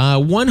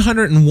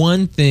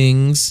 101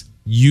 things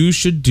you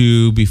should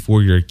do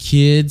before your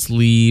kids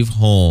leave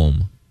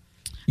home.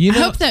 I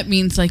hope that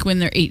means like when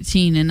they're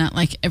 18 and not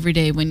like every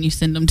day when you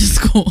send them to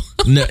school.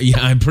 No, yeah,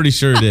 I'm pretty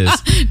sure it is.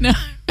 No,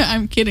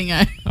 I'm kidding.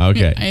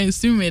 Okay. I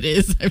assume it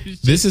is.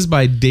 This is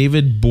by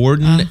David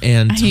Borden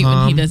and I hate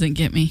Tom when he doesn't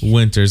get me.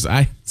 Winters.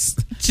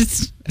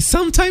 Just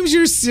sometimes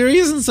you're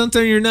serious and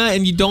sometimes you're not,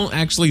 and you don't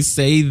actually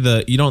say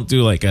you don't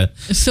do like a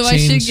so change, I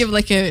should give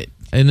like a,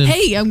 and then,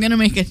 hey, I'm going to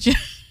make a joke.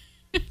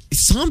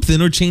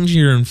 Something, or change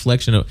your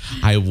inflection.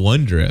 I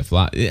wonder if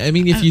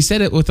you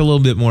said it with a little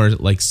bit more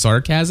like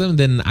sarcasm,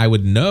 then I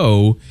would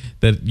know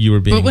that you were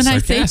being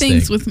sarcastic. But when I say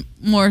things with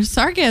more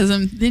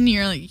sarcasm, then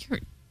you're like,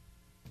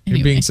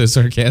 you're being so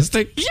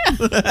sarcastic. Yeah.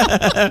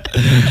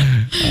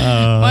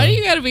 Why do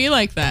you got to be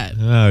like that?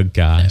 Oh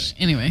gosh.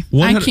 Anyway,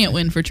 I can't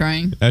win for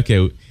trying.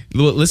 Okay,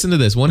 listen to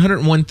this.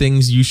 101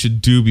 things you should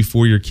do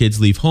before your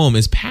kids leave home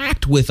is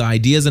packed with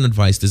ideas and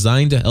advice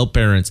designed to help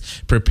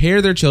parents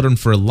prepare their children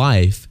for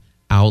life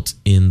out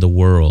in the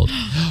world,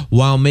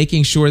 while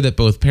making sure that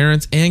both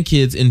parents and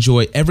kids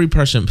enjoy every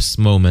precious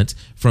moment,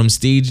 from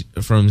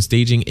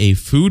staging a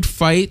food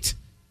fight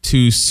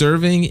to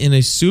serving in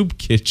a soup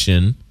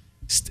kitchen.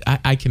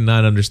 I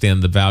cannot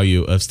understand the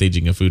value of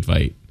staging a food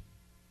fight.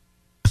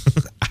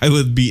 I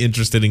would be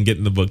interested in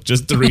getting the book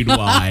just to read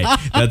why.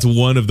 That's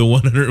one of the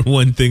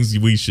 101 things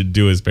we should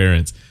do as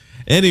parents.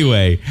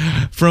 Anyway,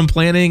 from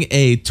planning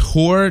a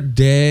tour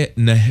de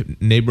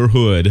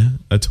neighborhood,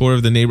 a tour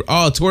of the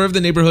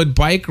neighborhood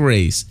bike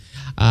race.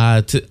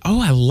 I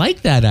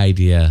like that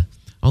idea.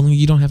 Only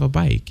you don't have a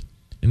bike,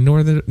 and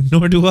nor do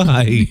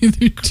I.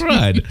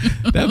 Crud.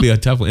 That'd be a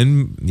tough one.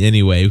 And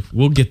anyway,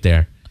 we'll get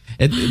there.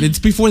 It's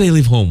before they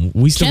leave home.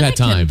 We still got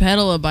time. Can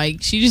pedal a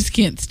bike. She just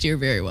can't steer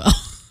very well.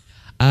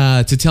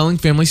 To telling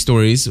family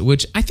stories,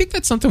 which I think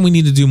that's something we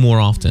need to do more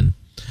often.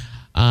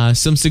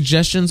 Some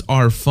suggestions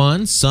are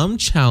fun, some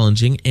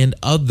challenging, and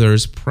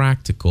others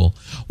practical,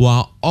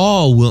 while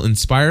all will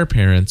inspire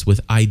parents with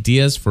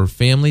ideas for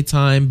family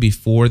time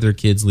before their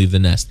kids leave the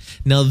nest.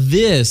 Now,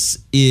 this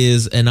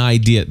is an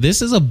idea.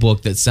 This is a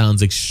book that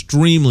sounds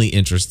extremely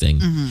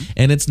interesting,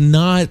 and it's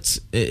not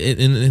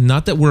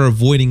that we're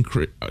avoiding,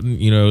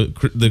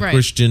 the right.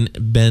 Christian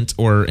bent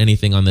or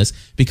anything on this,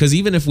 because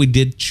even if we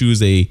did choose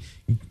the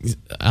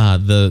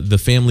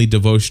family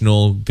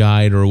devotional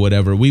guide or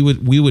whatever, we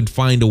would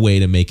find a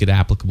way to make it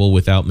applicable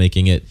without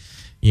making it,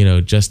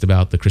 just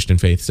about the Christian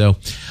faith. So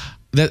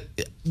but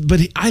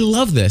I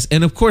love this.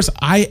 And of course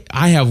I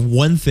have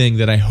one thing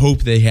that I hope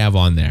they have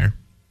on there,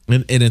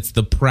 and it's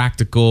the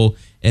practical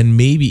and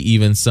maybe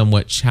even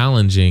somewhat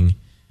challenging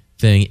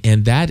thing.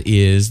 And that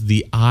is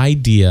the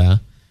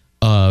idea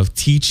of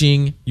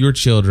teaching your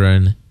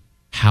children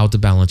how to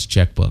balance a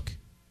checkbook.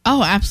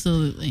 Oh,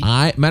 absolutely.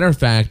 Matter of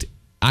fact,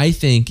 I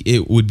think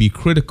it would be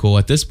critical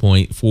at this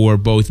point for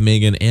both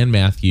Megan and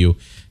Matthew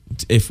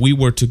if we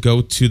were to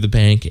go to the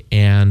bank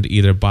and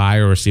either buy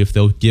or see if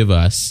they'll give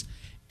us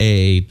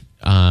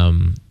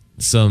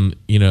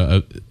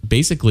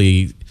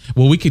basically,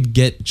 we could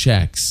get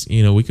checks,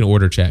 we can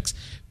order checks,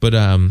 but,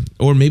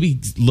 or maybe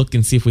look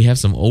and see if we have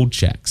some old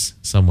checks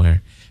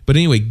somewhere. But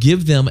anyway,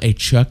 give them a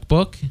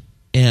checkbook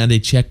and a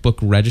checkbook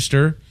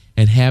register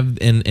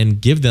and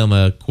give them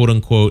a quote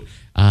unquote,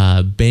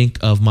 bank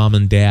of mom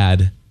and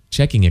dad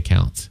checking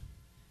account,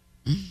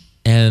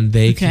 and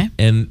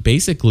and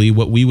basically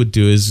what we would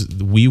do is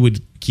we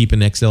would keep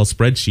an Excel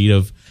spreadsheet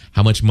of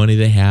how much money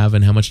they have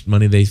and how much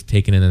money they've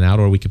taken in and out,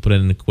 or we could put it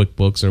in the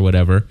QuickBooks or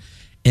whatever,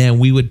 and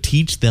we would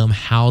teach them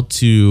how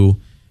to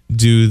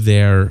do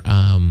their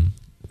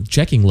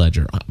checking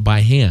ledger by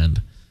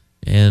hand,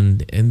 and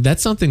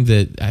that's something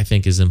that I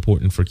think is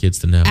important for kids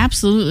to know.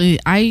 Absolutely.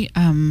 I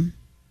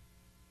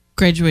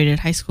graduated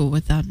high school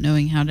without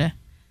knowing how to.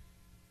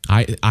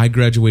 I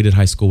graduated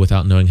high school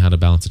without knowing how to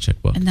balance a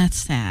checkbook. And that's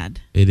sad.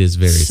 It is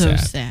very sad.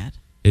 So sad.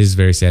 It is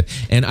very sad.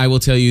 And I will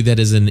tell you that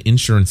as an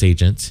insurance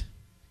agent,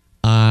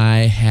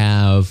 I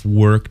have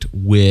worked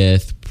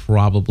with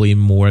probably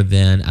more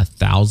than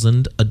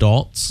 1,000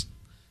 adults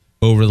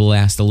over the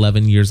last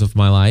 11 years of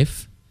my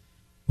life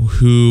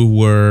who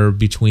were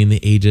between the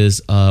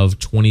ages of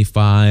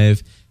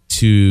 25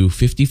 to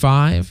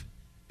 55,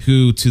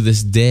 who to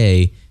this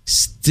day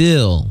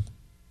still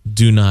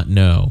do not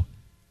know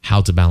how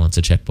to balance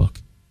a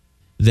checkbook.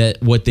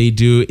 That what they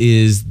do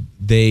is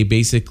they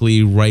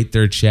basically write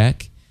their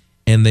check,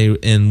 and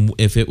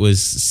if it was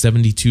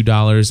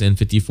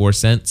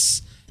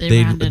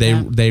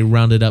 $72.54, they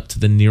round it up to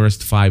the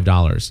nearest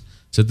 $5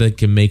 so they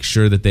can make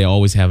sure that they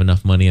always have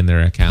enough money in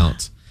their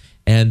account,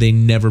 and they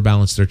never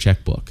balance their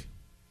checkbook.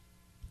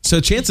 So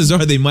chances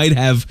are they might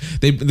have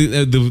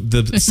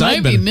the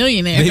might be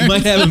millionaires. They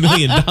might have $1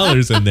 million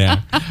in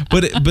there,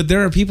 but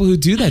there are people who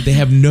do that. They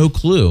have no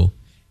clue.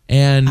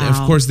 And of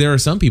Wow. course, there are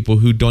some people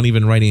who don't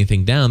even write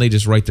anything down. They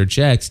just write their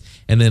checks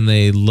and then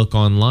they look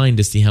online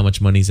to see how much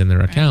money's in their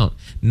account,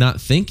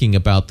 not thinking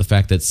about the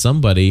fact that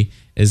somebody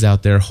is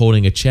out there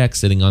holding a check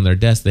sitting on their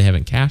desk they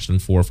haven't cashed in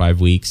 4 or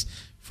 5 weeks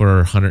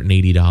for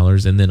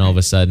 $180. And then all of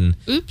a sudden,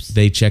 Oops.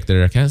 they check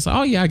their account and say,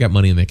 oh, yeah, I got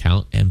money in the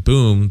account. And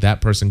boom,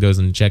 that person goes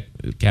and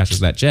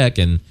cashes that check.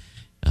 And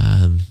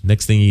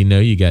next thing you know,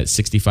 you got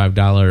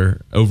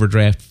 $65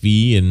 overdraft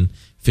fee and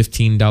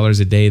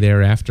 $15 a day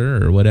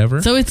thereafter or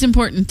whatever. So it's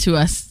important to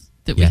us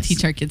that we Yes.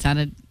 teach our kids how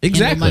to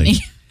Exactly. handle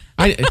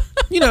money.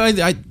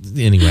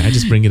 Anyway, I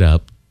just bring it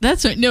up.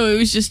 That's right. No, it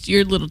was just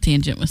your little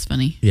tangent was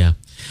funny. Yeah.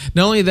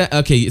 Not only that,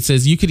 okay, it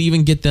says you could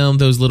even get them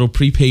those little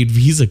prepaid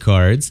Visa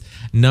cards.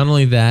 Not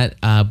only that,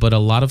 but a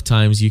lot of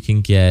times you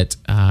can get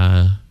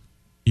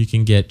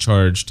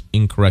charged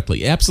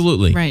incorrectly.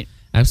 Absolutely. Right.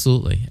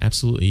 Absolutely.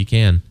 You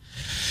can.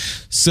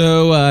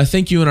 So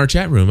thank you in our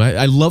chat room.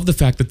 I love the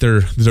fact that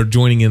they're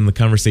joining in the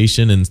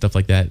conversation and stuff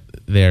like that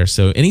there.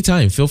 So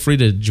anytime, feel free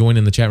to join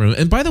in the chat room.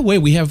 And by the way,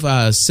 we have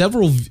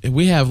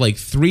we have like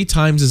 3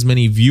 times as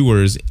many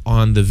viewers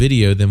on the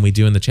video than we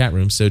do in the chat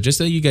room. So just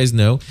so you guys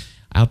know,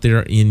 out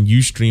there in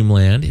Ustream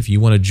land, if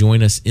you want to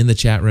join us in the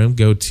chat room,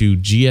 go to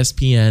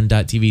gspn.tv/live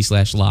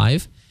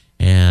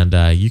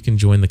and you can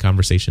join the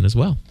conversation as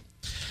well.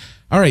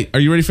 All right. Are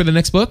you ready for the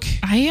next book?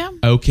 I am.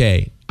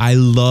 Okay. I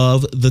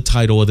love the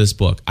title of this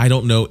book. I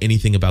don't know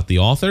anything about the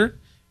author.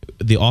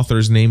 The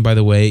author's name, by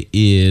the way,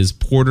 is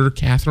Porter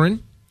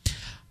Catherine.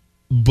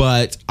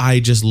 But I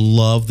just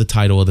love the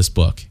title of this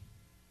book.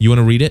 You want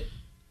to read it?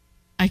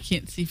 I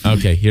can't see.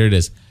 Okay, here it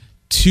is.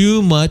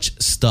 Too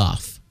Much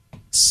Stuff.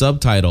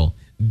 Subtitle,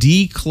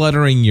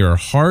 Decluttering Your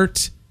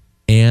Heart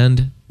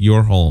and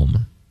Your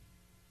Home.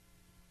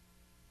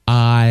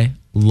 I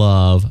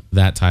love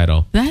that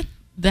title.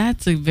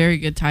 That's a very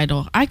good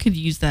title. I could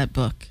use that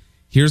book.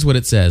 Here's what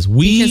it says.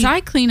 Because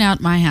I clean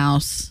out my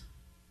house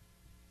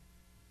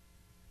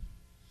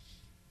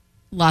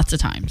lots of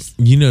times.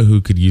 You know who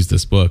could use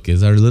this book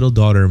is our little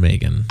daughter,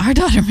 Megan. Our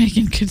daughter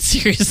Megan could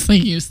seriously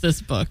use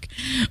this book.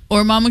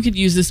 Or Mama could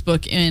use this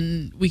book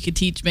and we could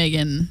teach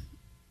Megan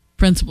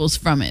principles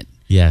from it.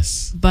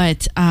 Yes.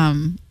 But,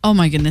 oh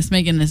my goodness,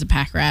 Megan is a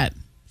pack rat.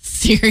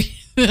 Serious.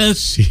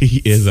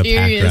 She is a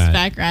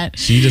pack rat.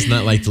 She does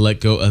not like to let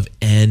go of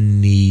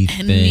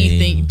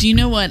anything. Do you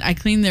know what? I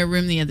cleaned their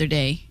room the other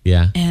day.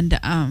 Yeah. And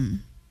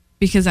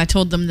because I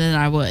told them that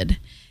I would.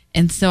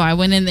 And so I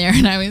went in there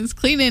and I was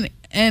cleaning,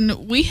 and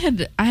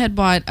I had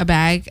bought a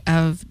bag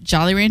of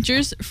Jolly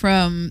Ranchers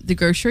from the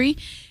grocery,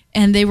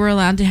 and they were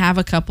allowed to have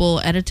a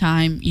couple at a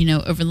time,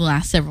 over the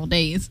last several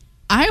days.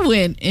 I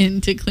went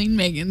in to clean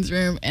Megan's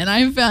room and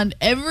I found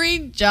every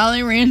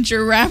Jolly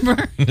Rancher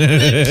wrapper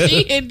that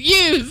she had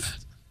used.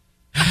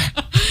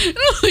 And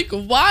I'm like,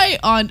 why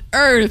on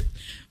earth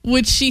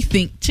would she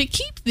think to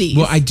keep these?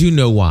 Well, I do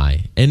know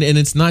why, and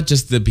it's not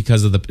just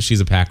because of she's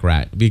a pack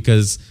rat.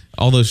 Because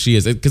although she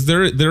is, because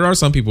there are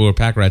some people who are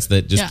pack rats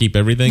that just keep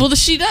everything. Well,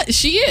 she does.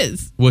 She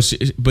is. Well,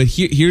 but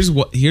here's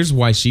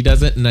why she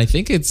does it, and I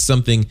think it's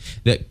something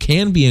that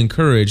can be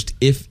encouraged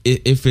if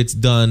it's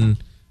done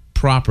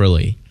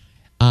properly.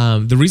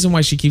 The reason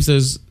why she keeps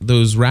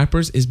those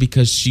wrappers is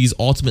because she's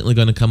ultimately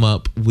going to come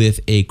up with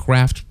a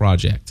craft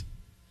project,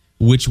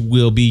 which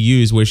will be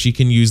used where she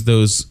can use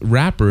those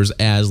wrappers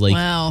as like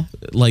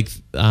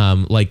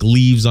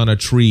leaves on a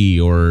tree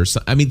or.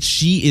 I mean,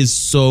 she is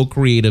so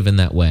creative in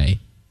that way.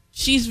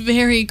 She's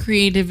very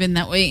creative in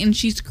that way, and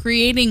she's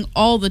creating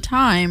all the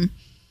time.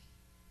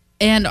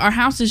 And our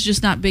house is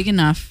just not big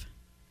enough.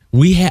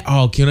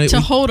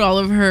 To hold all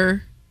of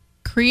her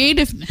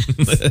creativeness.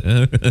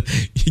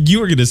 You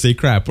were going to say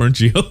crap, weren't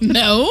you?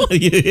 No.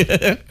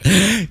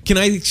 Can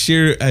I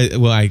share?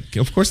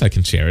 Of course I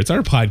can share. It's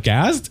our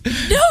podcast.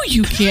 No,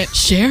 you can't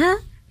share.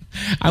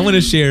 I want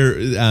to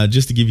share,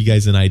 just to give you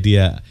guys an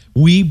idea.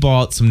 We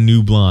bought some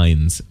new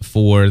blinds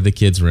for the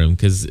kids' room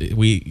because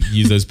we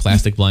use those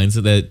plastic blinds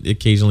so that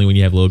occasionally when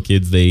you have little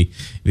kids, they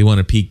want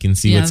to peek and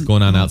see what's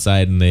going on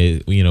outside, and they're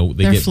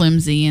get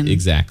flimsy and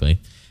exactly.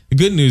 The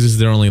good news is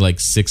they're only like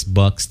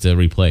 $6 to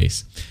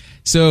replace.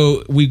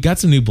 So we got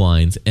some new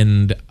blinds,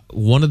 and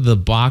one of the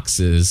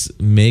boxes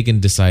Megan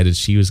decided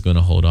she was going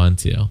to hold on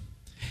to.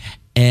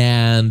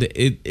 And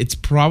it's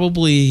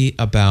probably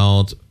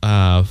about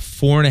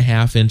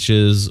 4.5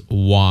 inches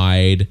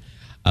wide,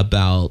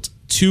 about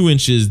 2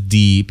 inches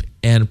deep,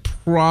 and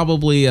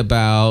probably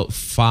about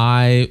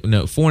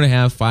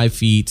 4.5, 5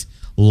 feet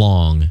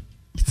long.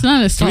 It's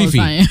not as tall 3 as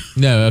feet. I am.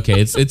 No,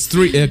 okay, it's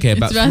 3. Okay,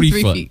 about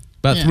 3 foot. Feet.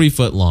 About 3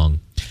 foot long.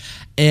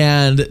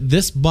 And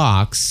this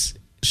box,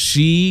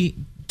 she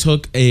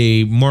took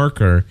a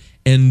marker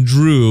and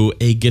drew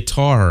a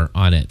guitar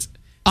on it.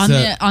 On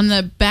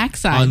the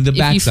backside. On the if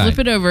backside. you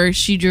flip it over,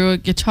 she drew a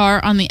guitar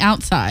on the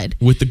outside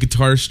with the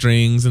guitar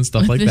strings and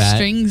stuff like the that.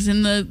 Strings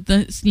and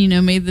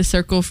the made the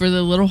circle for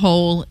the little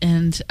hole,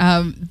 and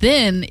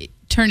then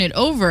turn it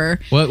over.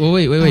 Well,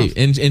 wait.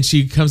 And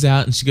she comes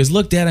out and she goes,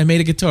 "Look, Dad, I made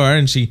a guitar."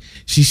 And she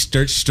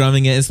starts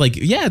strumming it. It's like,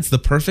 yeah, it's the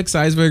perfect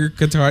size for a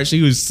guitar.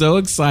 She was so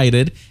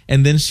excited.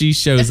 And then she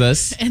shows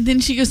us. And then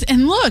she goes,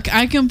 "And look,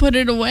 I can put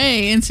it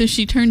away." And so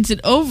she turns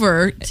it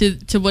over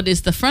to what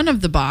is the front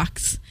of the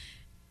box.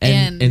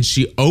 And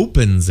she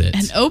opens it.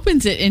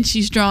 And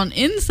she's drawn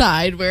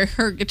inside where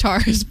her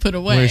guitar is put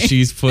away. Where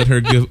she's put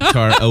her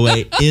guitar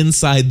away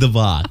inside the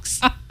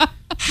box.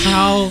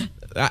 How...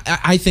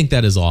 I think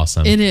that is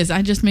awesome. It is.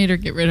 I just made her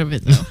get rid of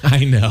it, though.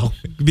 I know.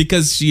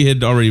 Because she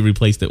had already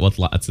replaced it with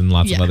lots of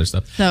other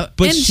stuff. So,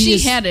 but she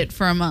had it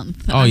for a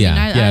month. Oh,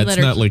 it's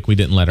not like we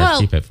didn't let her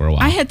keep it for a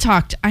while. I had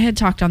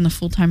talked on the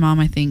Full-Time Mom,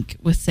 I think,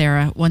 with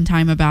Sarah one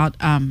time about...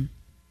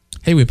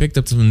 hey, we picked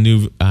up some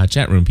new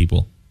chat room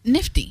people.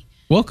 Nifty.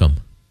 Welcome.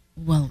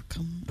 All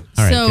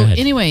right, go ahead.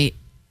 Anyway,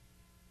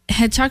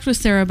 had talked with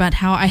Sarah about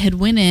how I had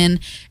went in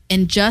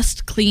and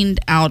just cleaned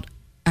out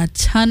a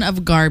ton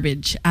of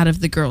garbage out of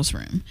the girls'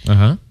 room.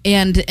 Uh-huh.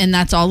 And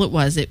that's all it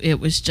was. It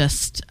was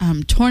just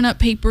torn up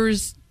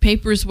papers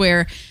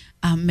where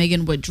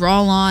Megan would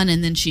draw on,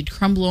 and then she'd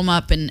crumble them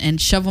up and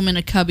shove them in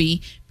a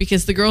cubby,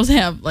 because the girls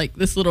have like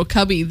this little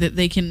cubby that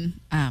they can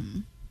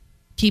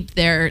keep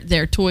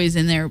their toys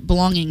and their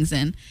belongings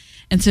in.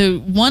 And so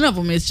one of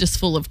them is just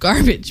full of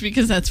garbage,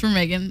 because that's where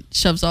Megan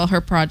shoves all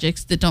her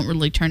projects that don't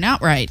really turn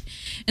out right.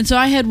 And so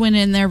I had went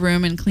in their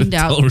room and cleaned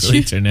out.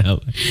 Turned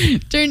out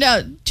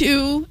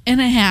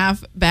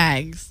 2.5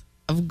 bags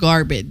of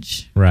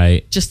garbage.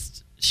 Right.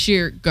 Just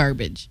sheer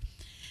garbage.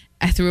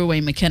 I threw away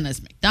McKenna's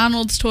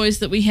McDonald's toys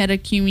that we had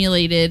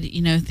accumulated,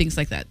 things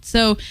like that.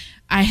 So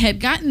I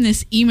had gotten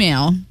this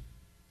email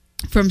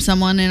from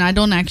someone, and I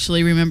don't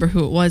actually remember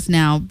who it was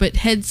now, but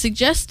had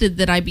suggested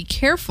that I be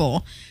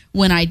careful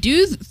when I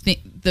do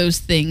those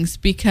things,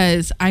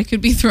 because I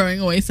could be throwing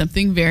away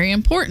something very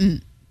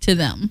important to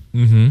them.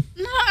 Mm-hmm.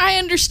 No, I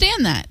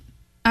understand that.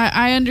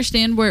 I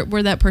understand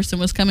where that person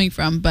was coming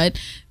from, but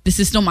this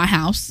is still my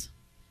house.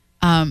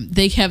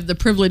 They have the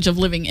privilege of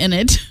living in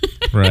it.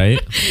 Right.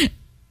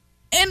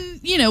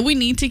 And, we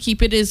need to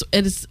keep it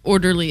as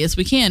orderly as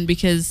we can,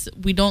 because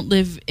we don't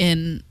live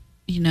in,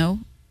 a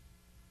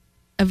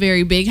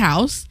very big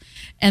house.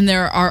 And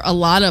there are a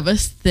lot of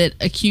us that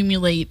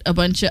accumulate a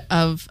bunch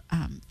of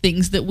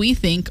things that we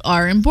think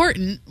are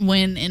important,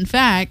 when in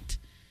fact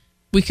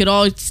we could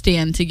all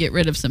stand to get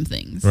rid of some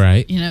things.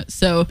 Right.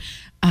 So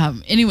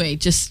anyway,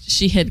 just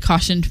she had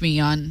cautioned me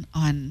on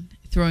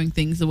throwing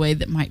things away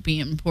that might be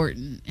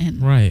important.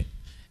 And right.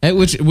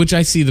 Which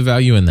I see the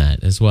value in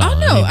that as well. Oh,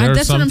 no,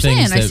 that's what I'm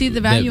saying. I see the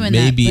value in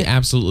that. Maybe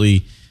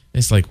absolutely,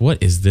 it's like,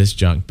 what is this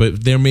junk?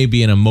 But there may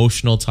be an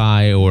emotional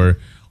tie or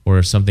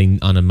something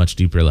on a much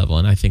deeper level.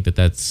 And I think that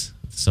that's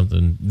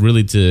something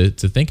really to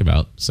think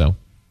about. So,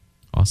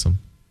 awesome.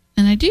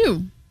 And I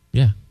do.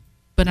 Yeah.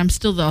 But I'm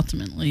still the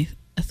ultimately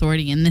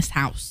authority in this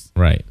house.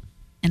 Right.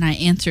 And I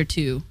answer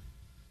to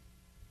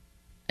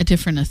a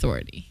different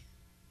authority.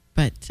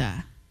 But,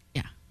 yeah.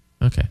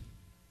 Okay.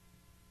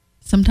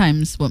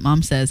 Sometimes what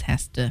Mom says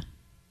has to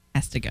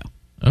go.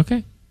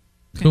 Okay.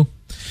 Cool.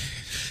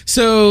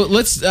 So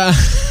let's,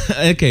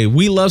 okay,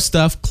 we love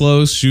stuff: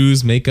 clothes,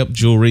 shoes, makeup,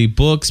 jewelry,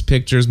 books,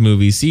 pictures,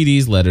 movies,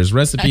 CDs, letters,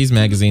 recipes,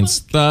 magazines,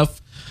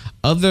 stuff.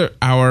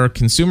 Our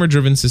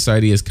consumer-driven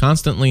society is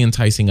constantly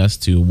enticing us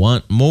to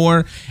want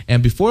more,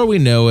 and before we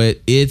know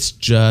it, it's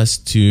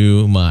just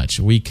too much.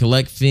 We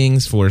collect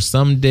things for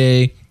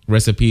someday,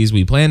 recipes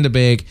we plan to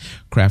bake,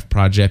 craft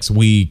projects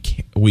we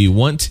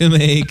want to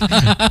make,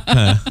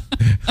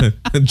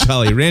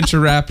 Jolly Rancher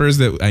wrappers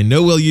that I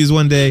know we'll use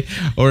one day,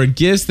 or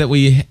gifts that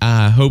we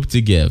hope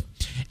to give.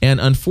 And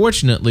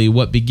unfortunately,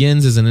 what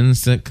begins as an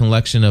innocent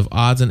collection of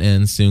odds and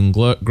ends soon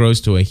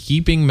grows to a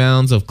heaping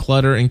mounds of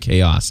clutter and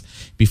chaos.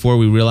 Before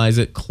we realize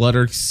it,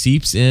 clutter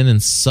seeps in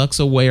and sucks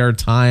away our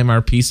time,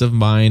 our peace of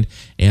mind,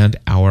 and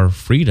our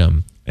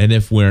freedom. And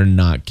if we're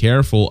not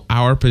careful,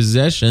 our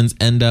possessions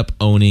end up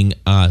owning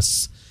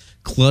us.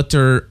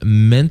 Clutter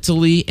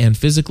mentally and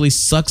physically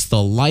sucks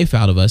the life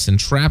out of us and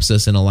traps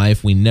us in a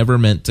life we were never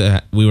meant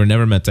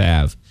to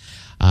have.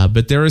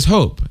 But there is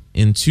hope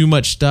in Too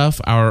Much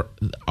Stuff. Our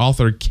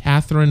author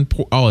Catherine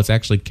it's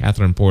actually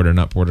Catherine Porter,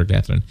 not Porter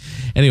Catherine.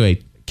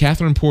 Anyway,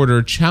 Catherine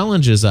Porter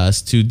challenges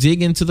us to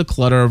dig into the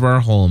clutter of our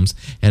homes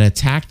and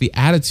attack the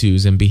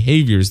attitudes and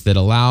behaviors that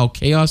allow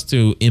chaos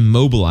to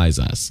immobilize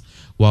us.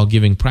 While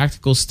giving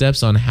practical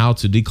steps on how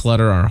to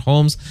declutter our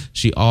homes,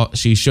 she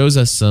shows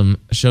us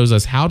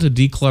how to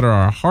declutter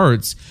our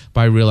hearts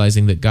by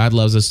realizing that God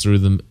loves us through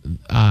the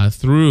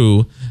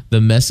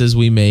messes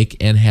we make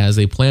and has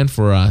a plan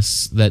for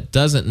us that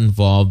doesn't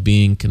involve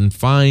being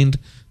confined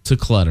to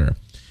clutter.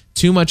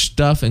 Too Much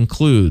Stuff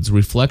includes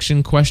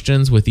reflection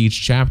questions with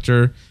each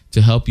chapter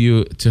to help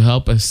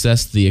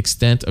assess the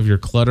extent of your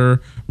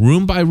clutter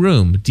room by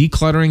room,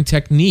 decluttering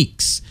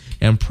techniques,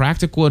 and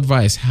practical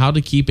advice how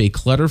to keep a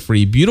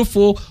clutter-free,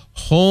 beautiful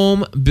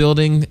home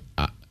building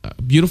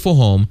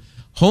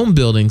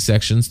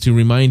sections to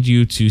remind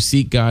you to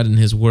seek God in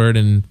His Word,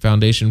 and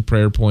foundation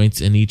prayer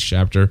points in each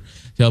chapter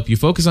to help you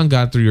focus on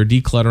God through your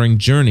decluttering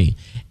journey.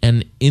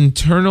 an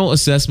internal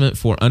assessment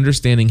for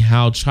understanding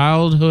how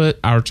childhoods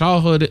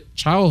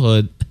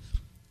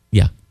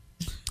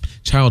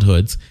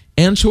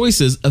and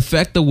choices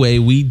affect the way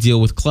we deal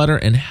with clutter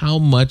and how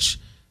much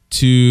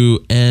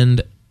to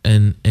end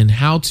and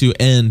how to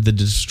end the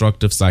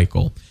destructive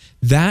cycle.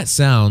 That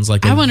sounds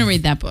like I want to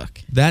read that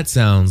book. That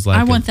sounds like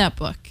I want that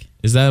book.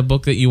 Is that a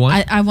book that you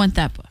want? I want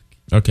that book.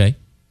 Okay.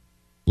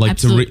 Like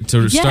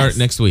to Yes. start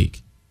next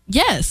week.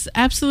 Yes,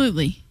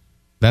 absolutely.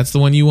 That's the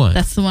one you want.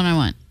 That's the one I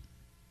want.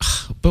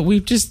 But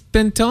we've just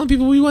been telling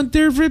people we want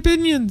their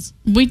opinions.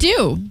 We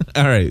do.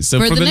 All right.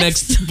 So for the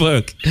next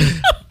book.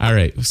 All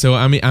right. So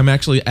I'm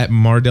actually at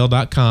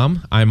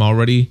Mardel.com. I'm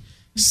already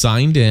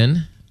signed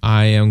in.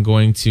 I am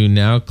going to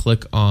now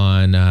click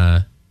on.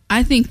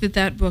 I think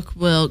that book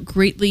will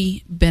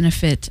greatly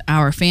benefit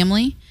our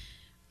family.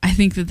 I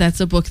think that that's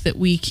a book that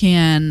we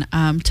can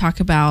talk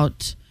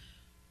about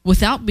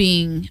without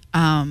being.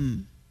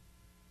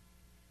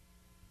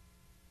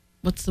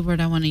 What's the word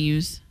I want to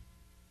use?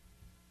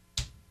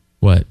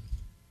 What?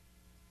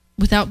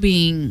 Without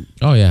being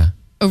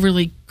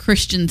overly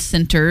Christian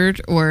centered,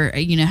 or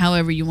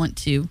however you want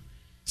to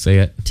say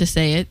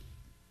it.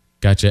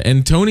 Gotcha.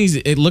 And Tony's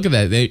look at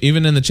that.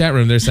 Even in the chat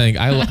room, they're saying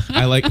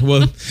I like.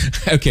 Well,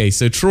 okay.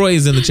 So Troy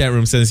is in the chat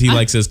room, says he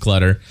likes his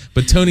clutter,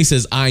 but Tony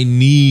says I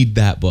need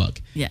that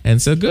book. Yeah.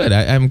 And so good.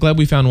 I'm glad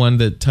we found one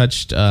that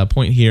touched a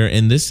point here,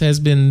 and this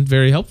has been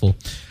very helpful.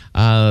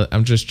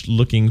 I'm just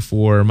looking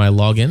for my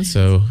login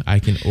so I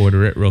can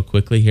order it real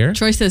quickly here.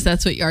 Troy says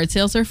that's what yard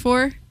sales are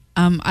for.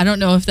 I don't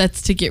know if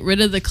that's to get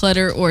rid of the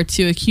clutter or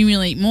to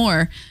accumulate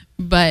more,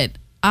 but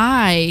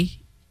I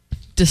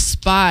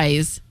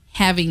despise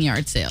having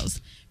yard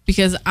sales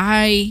because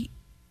I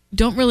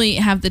don't really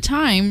have the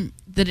time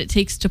that it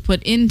takes to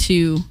put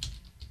into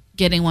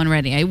getting one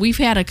ready. We've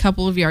had a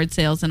couple of yard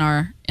sales in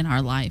our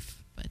life,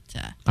 but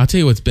I'll tell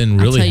you what's been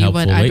really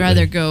helpful lately. I'd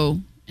rather go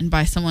and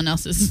buy someone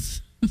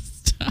else's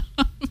stuff.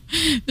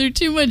 They're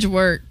too much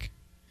work.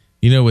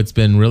 You know what's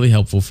been really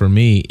helpful for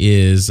me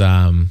is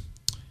let's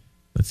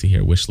see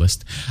here, wish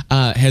list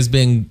has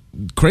been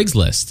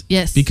Craigslist.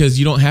 Yes, because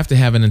you don't have to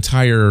have an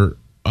entire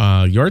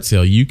yard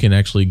sale. You can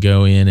actually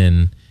go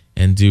in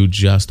and do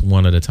just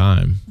one at a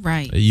time.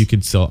 Right. You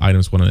could sell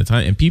items one at a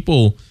time, and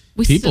people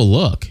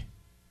look.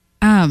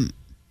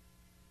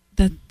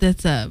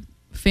 That's a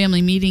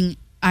family meeting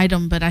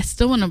item, but I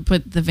still want to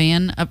put the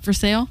van up for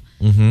sale.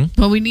 Mm-hmm.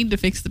 But we need to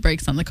fix the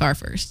brakes on the car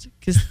first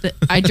because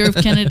I drove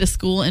Kenna to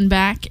school and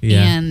back.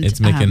 Yeah, and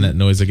it's making that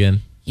noise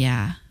again.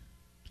 Yeah.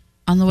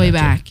 On the way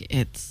back,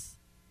 it's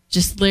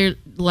just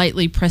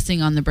lightly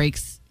pressing on the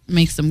brakes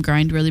makes them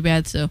grind really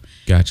bad. So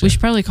gotcha. We should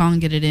probably call and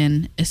get it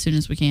in as soon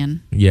as we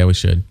can. Yeah, we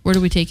should. Where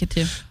do we take it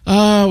to?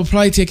 We'll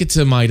probably take it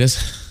to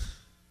Midas.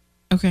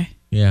 Okay.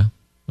 Yeah.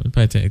 We'll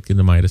probably take it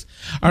to Midas.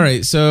 All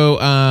right.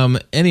 So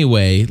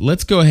anyway,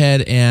 let's go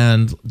ahead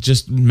and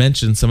just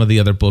mention some of the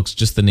other books,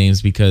 just the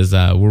names, because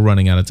we're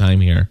running out of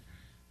time here.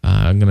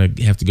 I'm going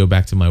to have to go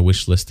back to my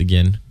wish list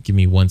again. Give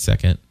me 1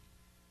 second.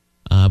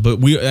 But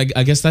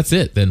I guess that's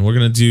it. Then we're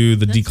going to do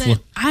the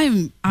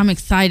declutter. I'm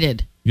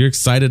excited. You're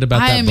excited about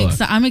that book?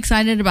 I'm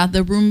excited about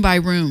the room by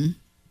room.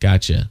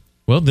 Gotcha.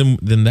 Well,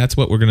 then that's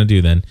what we're going to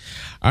do then.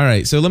 All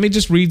right. So let me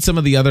just read some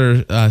of the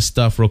other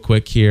stuff real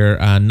quick here.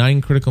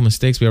 9 critical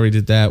mistakes. We already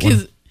did that.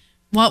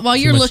 While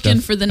you're looking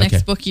for the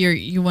next book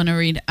you want to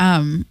read,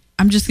 I'm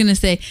just going to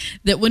say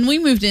that when we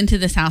moved into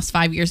this house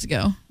 5 years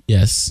ago.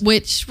 Yes.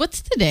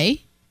 What's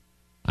today?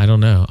 I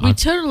don't know. We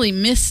totally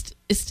missed.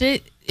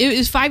 It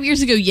was 5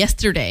 years ago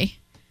yesterday.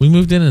 We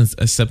moved in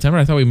September.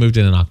 I thought we moved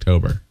in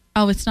October.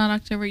 Oh, it's not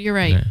October. You're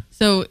right. Okay.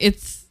 So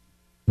it's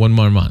 1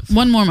 more month.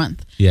 1 more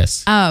month.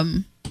 Yes.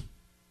 Got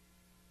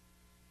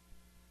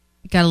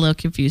a little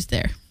confused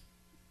there.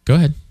 Go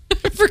ahead.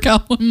 I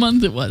forgot what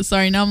month it was.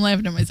 Sorry, now I'm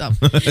laughing at myself.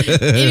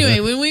 Anyway,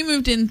 when we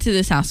moved into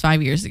this house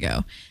 5 years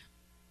ago,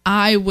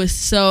 I was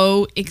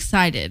so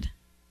excited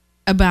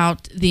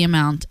about the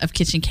amount of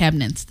kitchen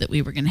cabinets that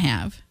we were going to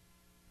have.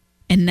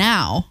 And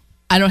now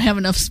I don't have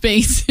enough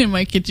space in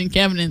my kitchen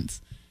cabinets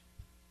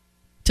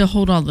to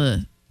hold all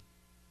the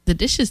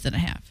dishes that I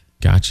have.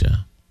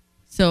 Gotcha.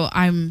 So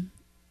I'm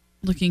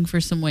looking for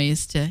some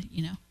ways to,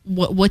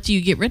 what do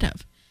you get rid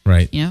of?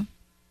 Right. So,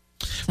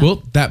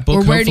 well, that book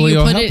or where do hopefully you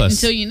will put help it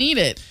us until you need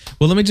it.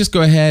 Well, let me just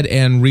go ahead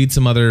and read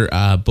some other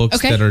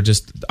books that are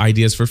just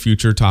ideas for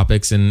future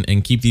topics,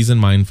 and keep these in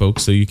mind,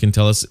 folks, so you can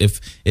tell us if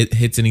it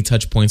hits any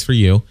touch points for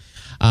you.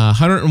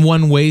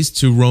 101 Ways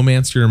to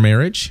Romance Your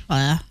Marriage.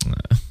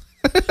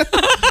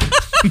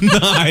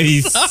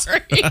 Nice.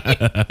 Sorry.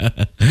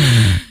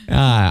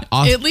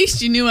 At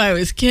least you knew I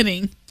was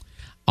kidding.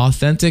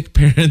 Authentic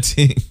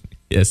Parenting.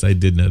 Yes, I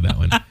did know that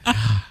one.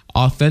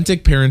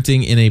 Authentic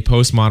Parenting in a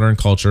Postmodern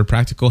Culture.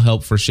 Practical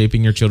Help for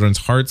Shaping Your Children's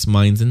Hearts,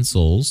 Minds, and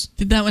Souls.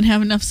 Did that one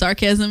have enough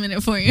sarcasm in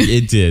it for you?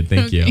 It did.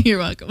 Thank you. You're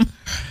welcome.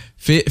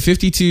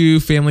 52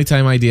 Family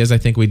Time Ideas. I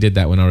think we did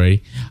that one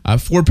already.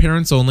 For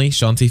Parents Only,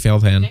 Shanti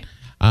Feldhan.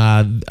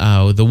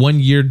 Okay. The 1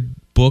 Year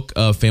Book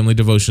of Family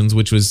Devotions,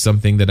 which was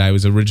something that I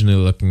was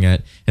originally looking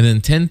at. And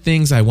then 10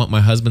 Things I Want My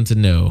Husband to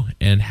Know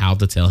and How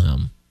to Tell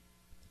Him.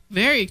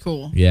 Very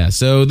cool. Yeah,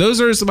 so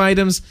those are some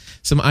items,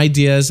 some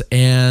ideas,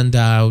 and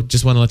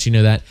just want to let you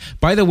know that.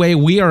 By the way,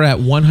 we are at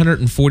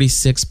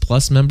 146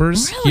 plus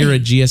members here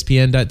at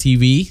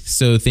gspn.tv,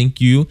 so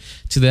thank you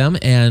to them.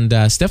 And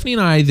Stephanie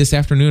and I this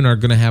afternoon are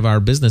going to have our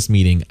business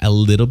meeting a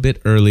little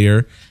bit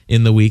earlier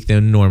in the week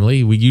than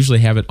normally. We usually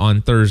have it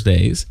on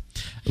Thursdays,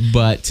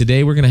 but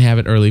today we're going to have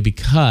it early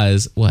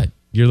because, what?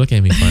 You're looking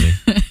at me funny.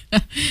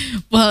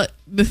 Well,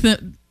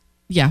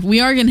 yeah,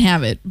 we are going to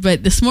have it,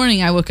 but this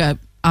morning I woke up.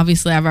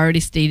 Obviously, I've already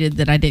stated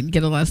that I didn't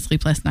get a lot of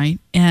sleep last night.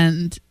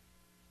 And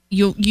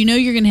you know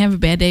you're going to have a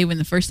bad day when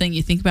the first thing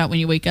you think about when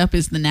you wake up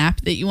is the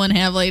nap that you want to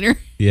have later.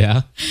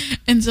 Yeah.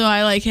 And so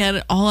I had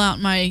it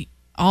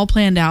all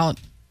planned out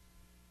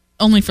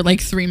only for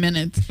 3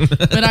 minutes.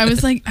 But I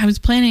was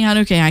planning out,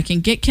 okay, I can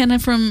get Kenna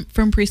from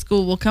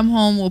preschool. We'll come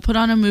home. We'll put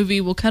on a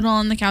movie. We'll cuddle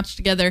on the couch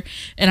together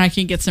and I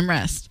can get some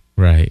rest.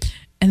 Right.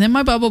 And then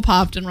my bubble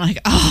popped and we're like,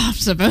 I'm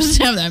supposed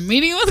to have that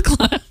meeting with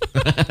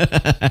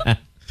Cliff.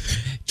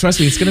 Trust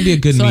me, it's going to be a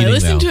good meeting. So I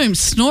listened to him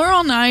snore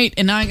all night,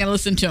 and now I got to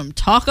listen to him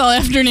talk all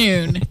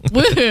afternoon.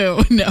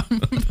 Woohoo! No,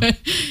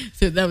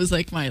 so that was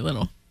my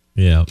little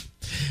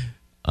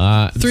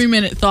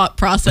 3-minute thought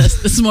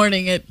process this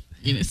morning at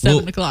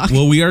 7 o'clock.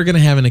 Well, we are going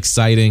to have an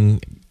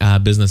exciting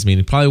business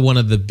meeting, probably one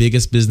of the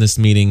biggest business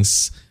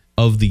meetings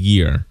of the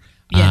year.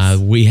 Yes.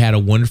 We had a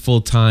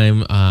wonderful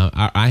time.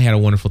 I had a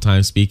wonderful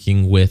time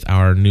speaking with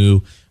our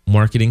new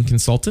marketing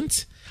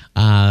consultant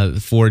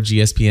for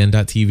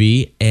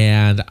gspn.tv,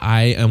 and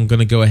I am going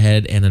to go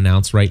ahead and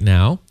announce right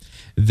now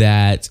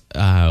that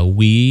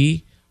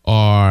we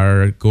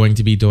are going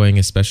to be doing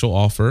a special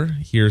offer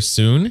here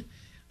soon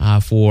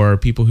for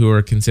people who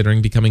are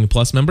considering becoming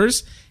Plus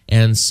members.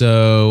 And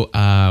so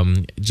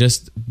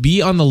just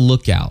be on the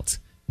lookout.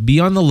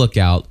 Be on the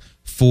lookout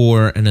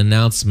for an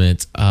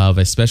announcement of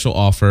a special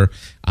offer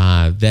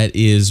that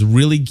is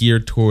really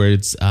geared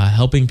towards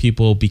helping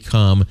people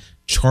become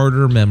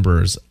charter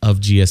members of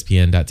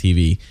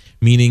gspn.tv,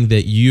 meaning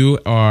that you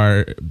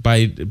are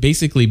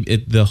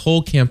the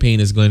whole campaign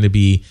is going to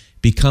be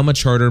become a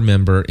charter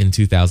member in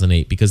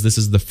 2008, because this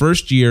is the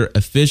first year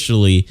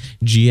officially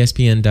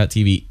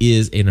gspn.tv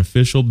is an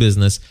official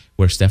business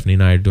where Stephanie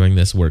and I are doing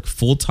this work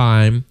full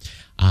time,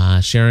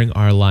 sharing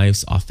our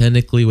lives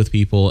authentically with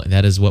people.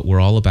 That is what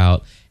we're all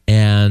about.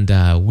 And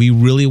we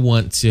really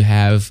want to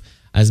have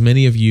as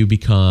many of you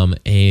become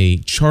a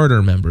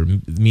charter member,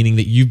 meaning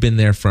that you've been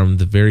there from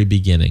the very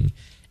beginning.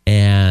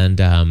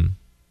 And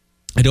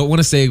I don't want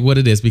to say what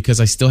it is because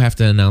I still have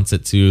to announce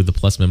it to the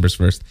Plus members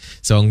first.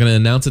 So I'm going to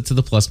announce it to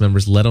the Plus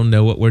members, let them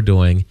know what we're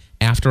doing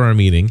after our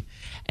meeting.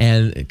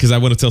 And because I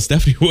want to tell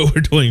Stephanie what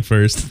we're doing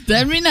first.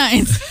 That'd be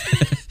nice.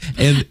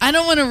 And I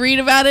don't want to read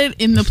about it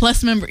in the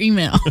Plus member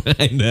email.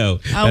 I know.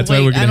 That's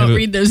why we're going to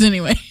read those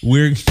anyway.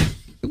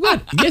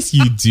 What? Yes,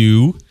 you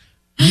do.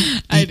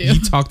 I do. You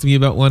talked to me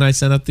about one I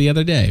sent up the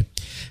other day.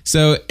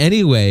 So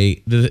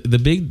anyway, the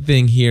big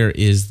thing here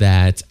is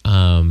that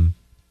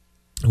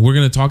we're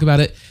going to talk about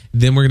it.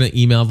 Then we're going to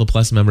email the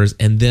Plus members,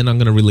 and then I'm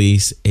going to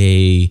release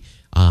a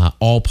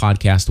all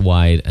podcast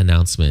wide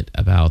announcement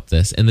about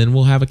this, and then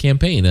we'll have a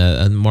campaign,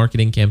 a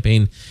marketing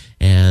campaign,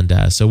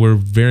 and so we're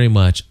very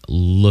much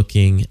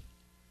looking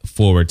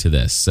forward to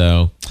this.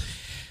 So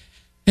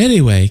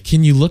anyway,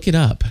 can you look it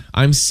up?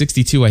 I'm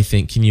 62, I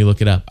think. Can you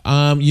look it up?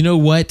 You know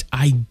what?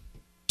 I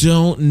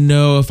don't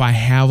know if I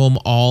have them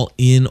all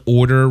in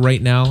order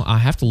right now. I'll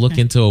have to look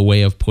into a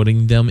way of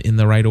putting them in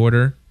the right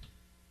order,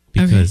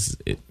 because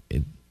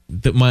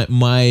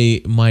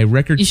my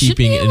record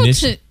keeping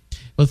initially.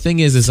 Well, the thing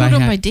is I had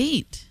by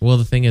date. Well,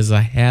 the thing is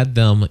I had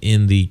them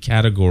in the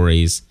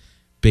categories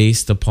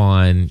based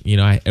upon,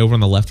 over on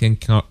the left hand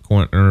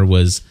corner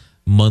was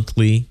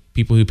monthly,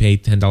 people who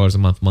paid $10 a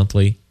month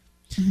monthly.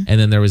 Mm-hmm.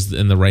 And then there was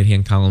in the right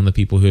hand column the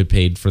people who had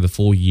paid for the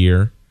full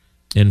year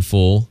in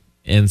full.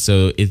 And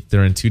so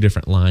they're in two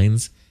different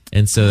lines.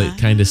 And so it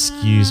kind of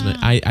skews me.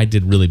 I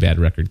did really bad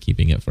record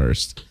keeping at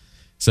first.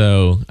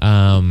 So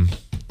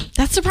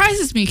that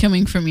surprises me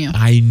coming from you.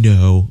 I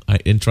know.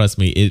 And trust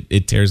me,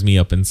 it tears me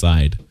up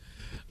inside.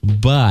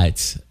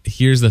 But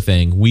here's the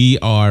thing. We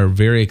are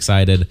very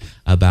excited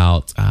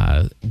about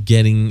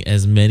getting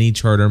as many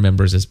charter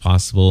members as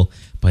possible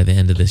by the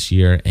end of this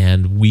year.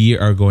 And we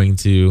are going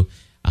to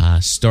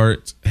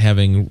start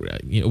having,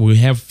 we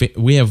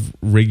have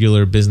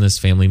regular business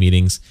family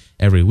meetings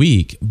every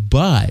week,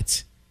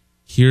 but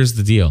here's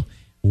the deal.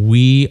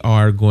 We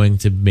are going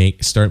to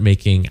start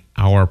making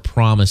our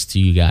promise to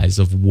you guys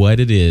of what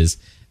it is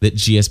that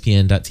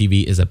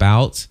gspn.tv is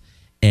about,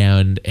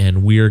 and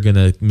we are going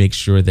to make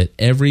sure that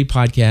every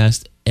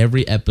podcast,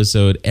 every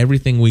episode,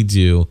 everything we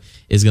do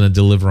is going to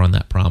deliver on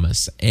that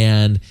promise.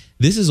 And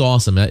this is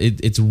awesome.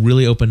 It's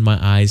really opened my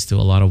eyes to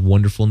a lot of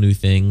wonderful new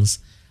things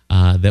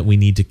that we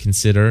need to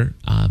consider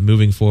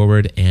moving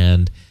forward.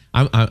 And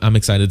I'm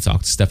excited to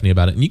talk to Stephanie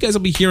about it. And you guys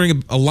will be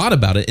hearing a lot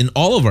about it in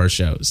all of our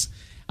shows,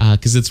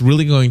 because it's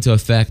really going to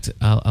affect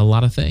a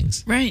lot of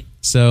things. Right.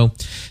 So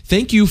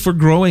thank you for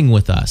growing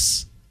with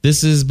us.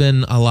 This has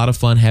been a lot of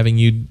fun having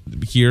you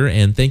here.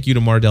 And thank you to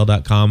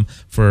Mardel.com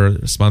for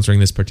sponsoring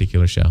this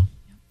particular show.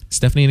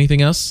 Stephanie,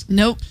 anything else?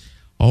 Nope.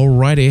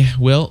 Alrighty.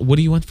 Well, what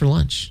do you want for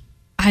lunch?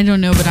 I don't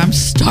know, but I'm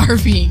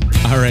starving.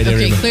 All right, Okay,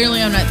 everybody.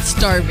 clearly I'm not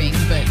starving,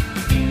 but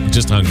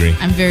Just hungry.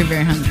 I'm very,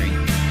 very hungry.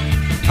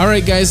 All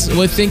right, guys.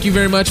 Well, thank you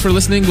very much for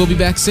listening. We'll be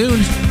back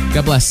soon.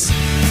 God bless.